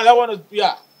 Nah, that one is...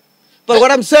 Yeah. But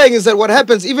what I'm saying is that what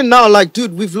happens, even now, like,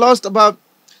 dude, we've lost about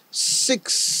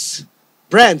 6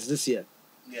 brands this year.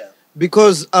 Yeah.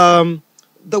 Because the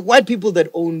white people that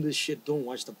own this shit don't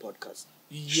watch the podcast.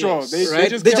 Yes. Sure,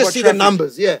 They just see the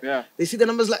numbers, yeah. They see the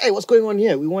numbers like, hey, what's going on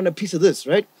here? We want a piece of this,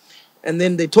 right? And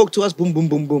then they talk to us, boom, boom,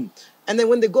 boom, boom. And then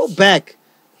when they go back,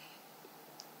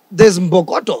 there's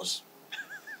mbokotos.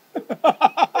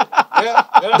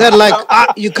 They're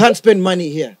like, you can't spend money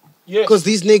here. Because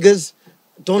these niggas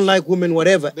don't like women,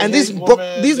 whatever. They and these trans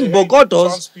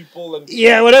mbokotos,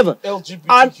 whatever,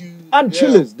 LGBTQ, aren't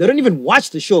chillers. They don't even watch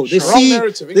the show. They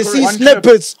They see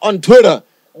snippets on Twitter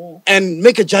and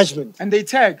make a judgment. And they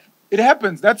tag. It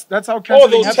happens. That's how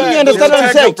canceling happens. You understand what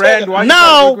I'm saying?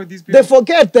 Now, they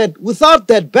forget that without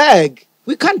that bag,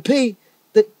 we can't pay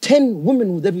the 10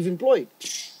 women that we've employed.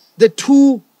 The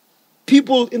 2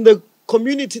 people in the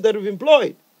community that we've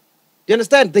employed. Do you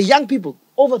understand? The young people,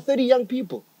 over 30 young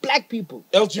people, black people.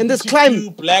 LGBTQ, in this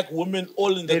climate. Black women,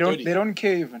 all in the 30s. They don't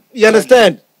care even. You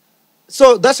understand?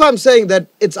 So that's why I'm saying that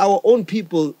it's our own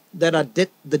people that are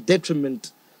the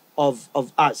detriment of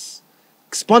us.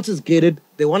 Sponsors get it.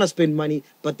 They want to spend money,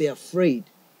 but they're afraid.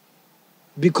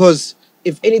 Because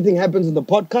if anything happens in the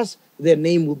podcast, their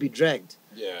name will be dragged.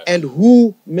 Yeah. And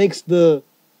who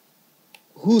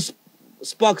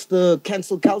sparks the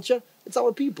cancel culture? It's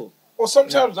our people. Or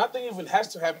sometimes nothing even has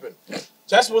to happen.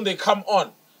 Just when they come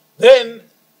on. Then,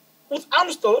 with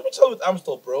Amstel, let me tell you with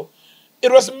Amstel, bro,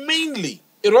 it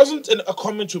wasn't a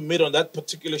comment you made on that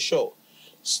particular show.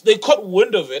 They caught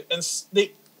wind of it and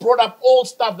they brought up old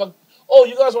stuff like, oh,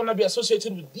 you guys want to be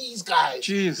associated with these guys.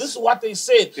 Jeez. This is what they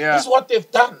said. Yeah. This is what they've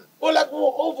done. We were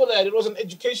over that. It was an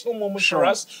educational moment for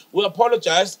us. We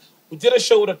apologized. We did a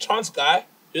show with a trans guy.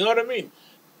 You know what I mean?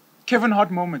 Kevin Hart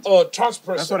moment. Oh, trans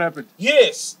person. That's what happened.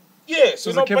 Yes. It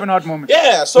was a Kevin Hart moment.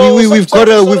 Yeah. So we've got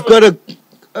a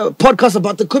podcast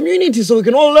about the community so we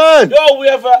can all learn. Yo, we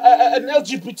have an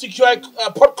LGBTQI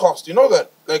podcast. You know that?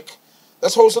 Like,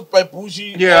 that's hosted by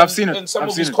Bougie. Yeah, I've seen it. And some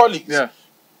of his colleagues. Yeah.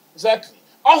 Exactly.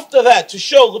 After that, to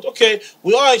show that, okay,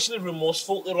 we are actually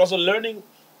remorseful. It was a learning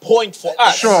point for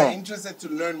us. Sure. We're interested to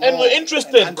learn more. And we're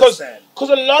interested because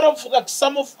a lot of, like,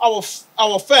 some of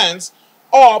our fans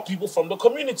are people from the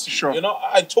community. Sure. You know,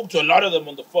 I talked to a lot of them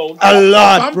on the phone. A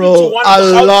lot, bro.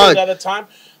 A lot. The other time.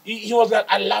 he was like,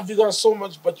 I love you guys so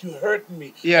much, but you hurt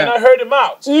me. Yeah. And I heard him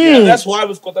out. And that's why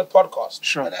we've got that podcast.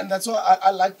 Sure. And that's why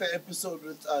I like the episode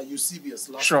with Eusebius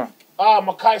last week.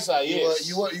 Makaisa, yes.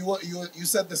 You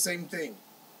said the same thing.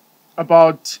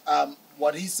 About...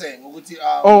 what he's saying.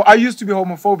 I used to be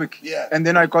homophobic. Yeah. And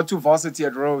then I got to varsity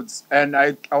at Rhodes. And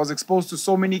I was exposed to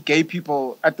so many gay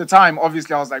people. At the time,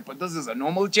 obviously, I was like, but this is a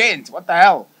normal change. What the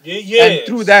hell? Yeah. And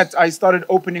through that, I started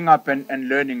opening up and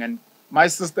learning. And my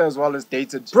sister as well as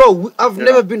dated. Bro, I've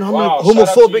never been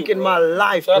homophobic in my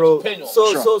life, bro.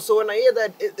 So when I hear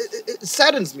that, it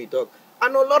saddens me, dog. I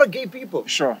know a lot of gay people.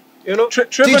 Sure. You know,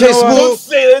 DJ Smooth. Don't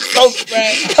say this so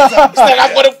bad. It's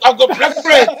like I've got black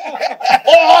friends.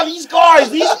 Oh, these guys,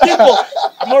 these people.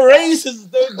 I'm a racist.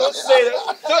 Don't say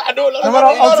that. I know a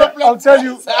lot of I'll tell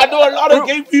you. I know a lot of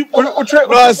gay people.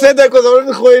 Bro, I said that because I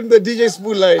wanted to go in the DJ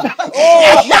Smooth line.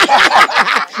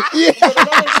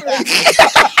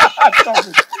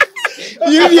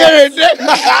 You hear it?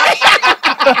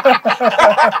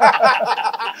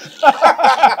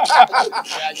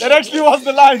 That actually was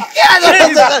the line. Yeah,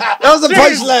 that was the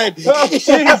punchline.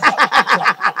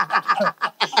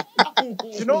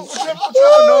 You know,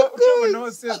 Trevor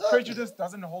Noah says prejudice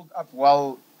doesn't hold up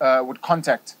well with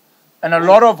contact. And a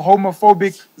lot of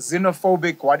homophobic,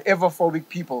 xenophobic, whatever phobic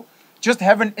people just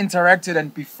haven't interacted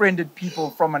and befriended people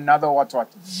from another what.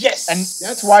 Yes. And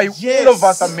that's why all of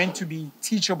us are meant to be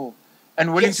teachable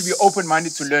and willing to be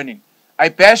open-minded to learning. I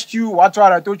bashed you, I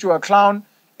thought you were a clown.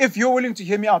 If you're willing to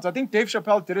hear me out, I think Dave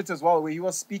Chappelle did it as well, where he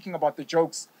was speaking about the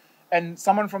jokes, and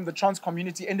someone from the trans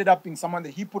community ended up being someone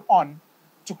that he put on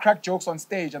to crack jokes on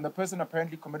stage, and the person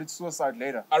apparently committed suicide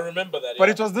later. I remember that. But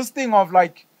it was this thing of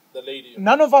like, the lady.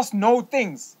 None of us know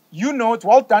things. You know it.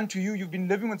 Well done to you. You've been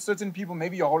living with certain people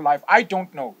maybe your whole life. I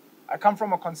don't know. I come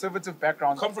from a conservative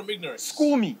background. Come from ignorance.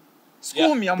 School me.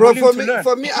 School me. I'm bro, willing to learn.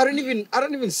 For me, I don't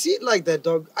even see it like that,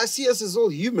 dog. I see us as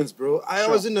all humans, bro. I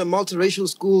was in a multiracial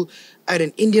school. I had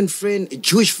an Indian friend, a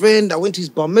Jewish friend. I went to his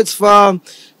bar mitzvah,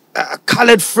 a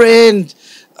colored friend.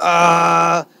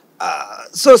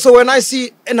 So when I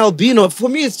see an albino, for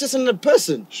me, it's just another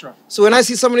person. Sure. So when I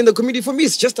see someone in the community, for me,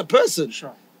 it's just a person.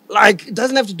 Sure. Like, it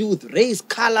doesn't have to do with race,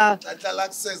 color.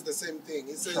 Atalak says the same thing.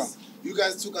 He says, you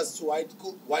guys took us to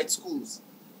white schools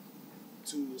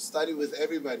to study with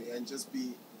everybody and just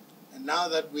be... And now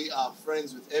that we are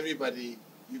friends with everybody,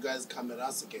 you guys come at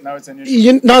us again. Now it's an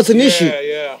issue. Now it's an issue.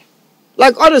 Yeah.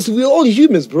 Like, honestly, we're all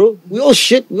humans, bro. We all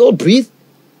shit. We all breathe.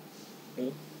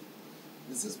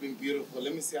 This has been beautiful.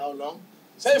 Let me see how long.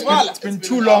 It's been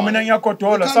too long. Come on,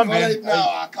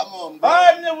 bro.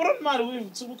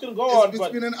 We can go on. It's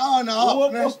been an hour and a half.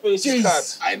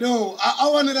 I know. I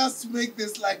wanted us to make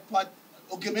this like part.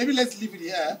 Okay, maybe let's leave it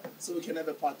here so we can have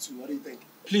a part 2. What do you think?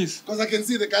 Please. Because I can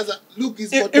see the guys are... Look,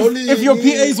 he's if your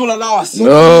PAs will allow us.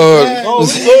 No.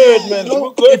 It's good, man.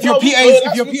 If your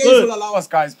PAs will allow us,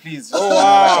 guys, please. Oh,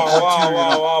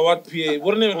 wow. What PA?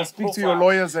 Wouldn't even speak to your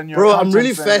lawyers and your... Bro, I'm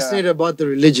really fascinated about the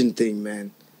religion thing,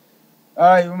 man.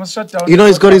 You must shut down. You know,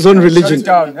 he's got his own religion. Shut it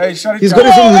down. Hey, shut it He's down.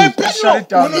 got his own religion. Shut it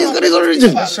down. He's got his own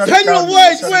religion. Penuel,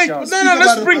 wait. No,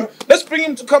 let's bring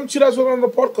him to come to us on the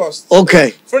podcast.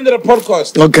 Okay. Friend of the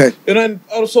podcast. Okay. You know, and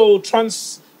also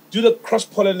do the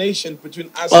cross-pollination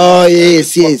between us. Oh,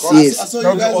 yes. I saw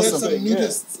you guys had some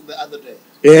nudists the other day.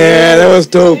 Yeah, that was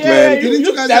dope, man. Didn't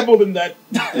you guys dabbled in that?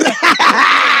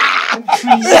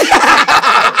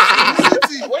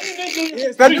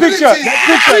 That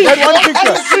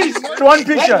one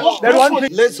picture.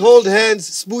 Let's hold hands.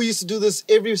 Spoo used to do this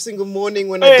every single morning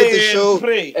when I did the show.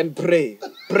 And pray.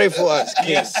 Pray for us.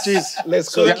 Yes. Jeez. Let's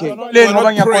go, King. So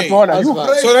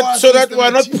that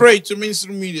we're not prey to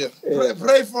mainstream media.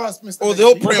 Pray for us, Mr. Oh,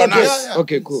 they'll pray on us.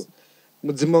 Okay, cool.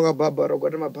 Mudzimonga baba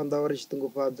rogwada mapanda vari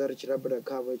chitungupadza richirabira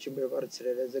kava chimbe vari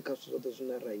tsireredze kasu zote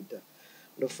zvinoraita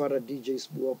ndofara DJ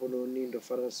Spoo apo noni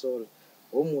ndofara Soul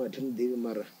homu ati mudivi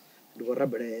mara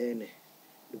ndivorabira ene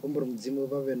ndikumbura mudzimu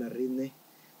vave narine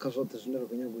kasu zote zvinori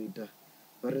kunya kuita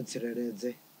vari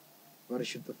tsireredze vari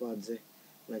shutufadze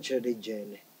nachirede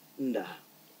jene nda.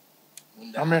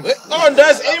 Amen. Oh,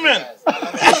 that's amen.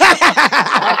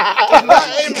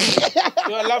 Amen.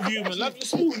 Yo, I love you, man. Love you,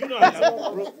 Spoo. You know I love you,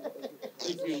 bro.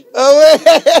 Thank you.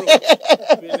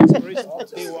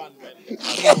 Day one, man.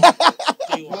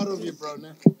 Proud of you, bro.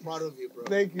 Proud of you, bro.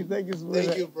 Thank you, bro. Ben, you're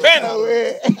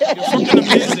fucking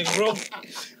amazing, bro.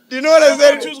 Do you know what I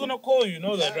said? Who's gonna call you? You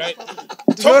know that, right? Do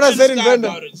you know what I said in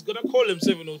London? He's gonna call him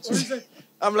 702.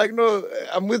 I'm like, no,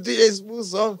 I'm with DJ Spoo,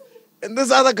 so. And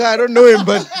this other guy, I don't know him,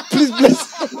 but please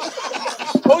bless him.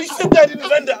 Oh, you said that in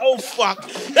Lavender. Oh fuck.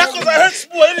 That's because I heard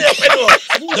Spoo. I didn't hear Spoo.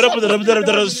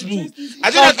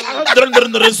 I think I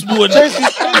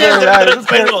heard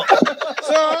Spoo.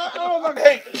 So I was like,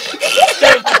 hey.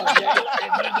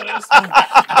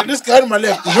 And this guy on my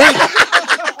left, wait.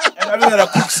 And I'm in a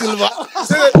Quicksilver.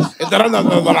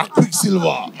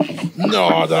 Quicksilver.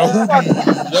 No, the hoodie.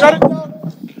 Shut it down.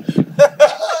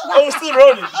 I was still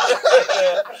rolling.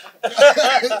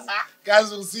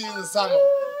 Guys, we'll see you in the summer.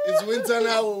 It's winter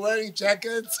now, we're wearing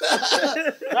jackets.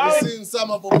 We'll see you in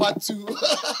summer for part 2.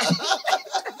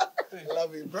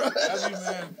 Love you, bro. Love you,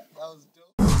 man. That was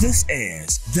dope. This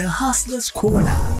is the Hustler's Corner.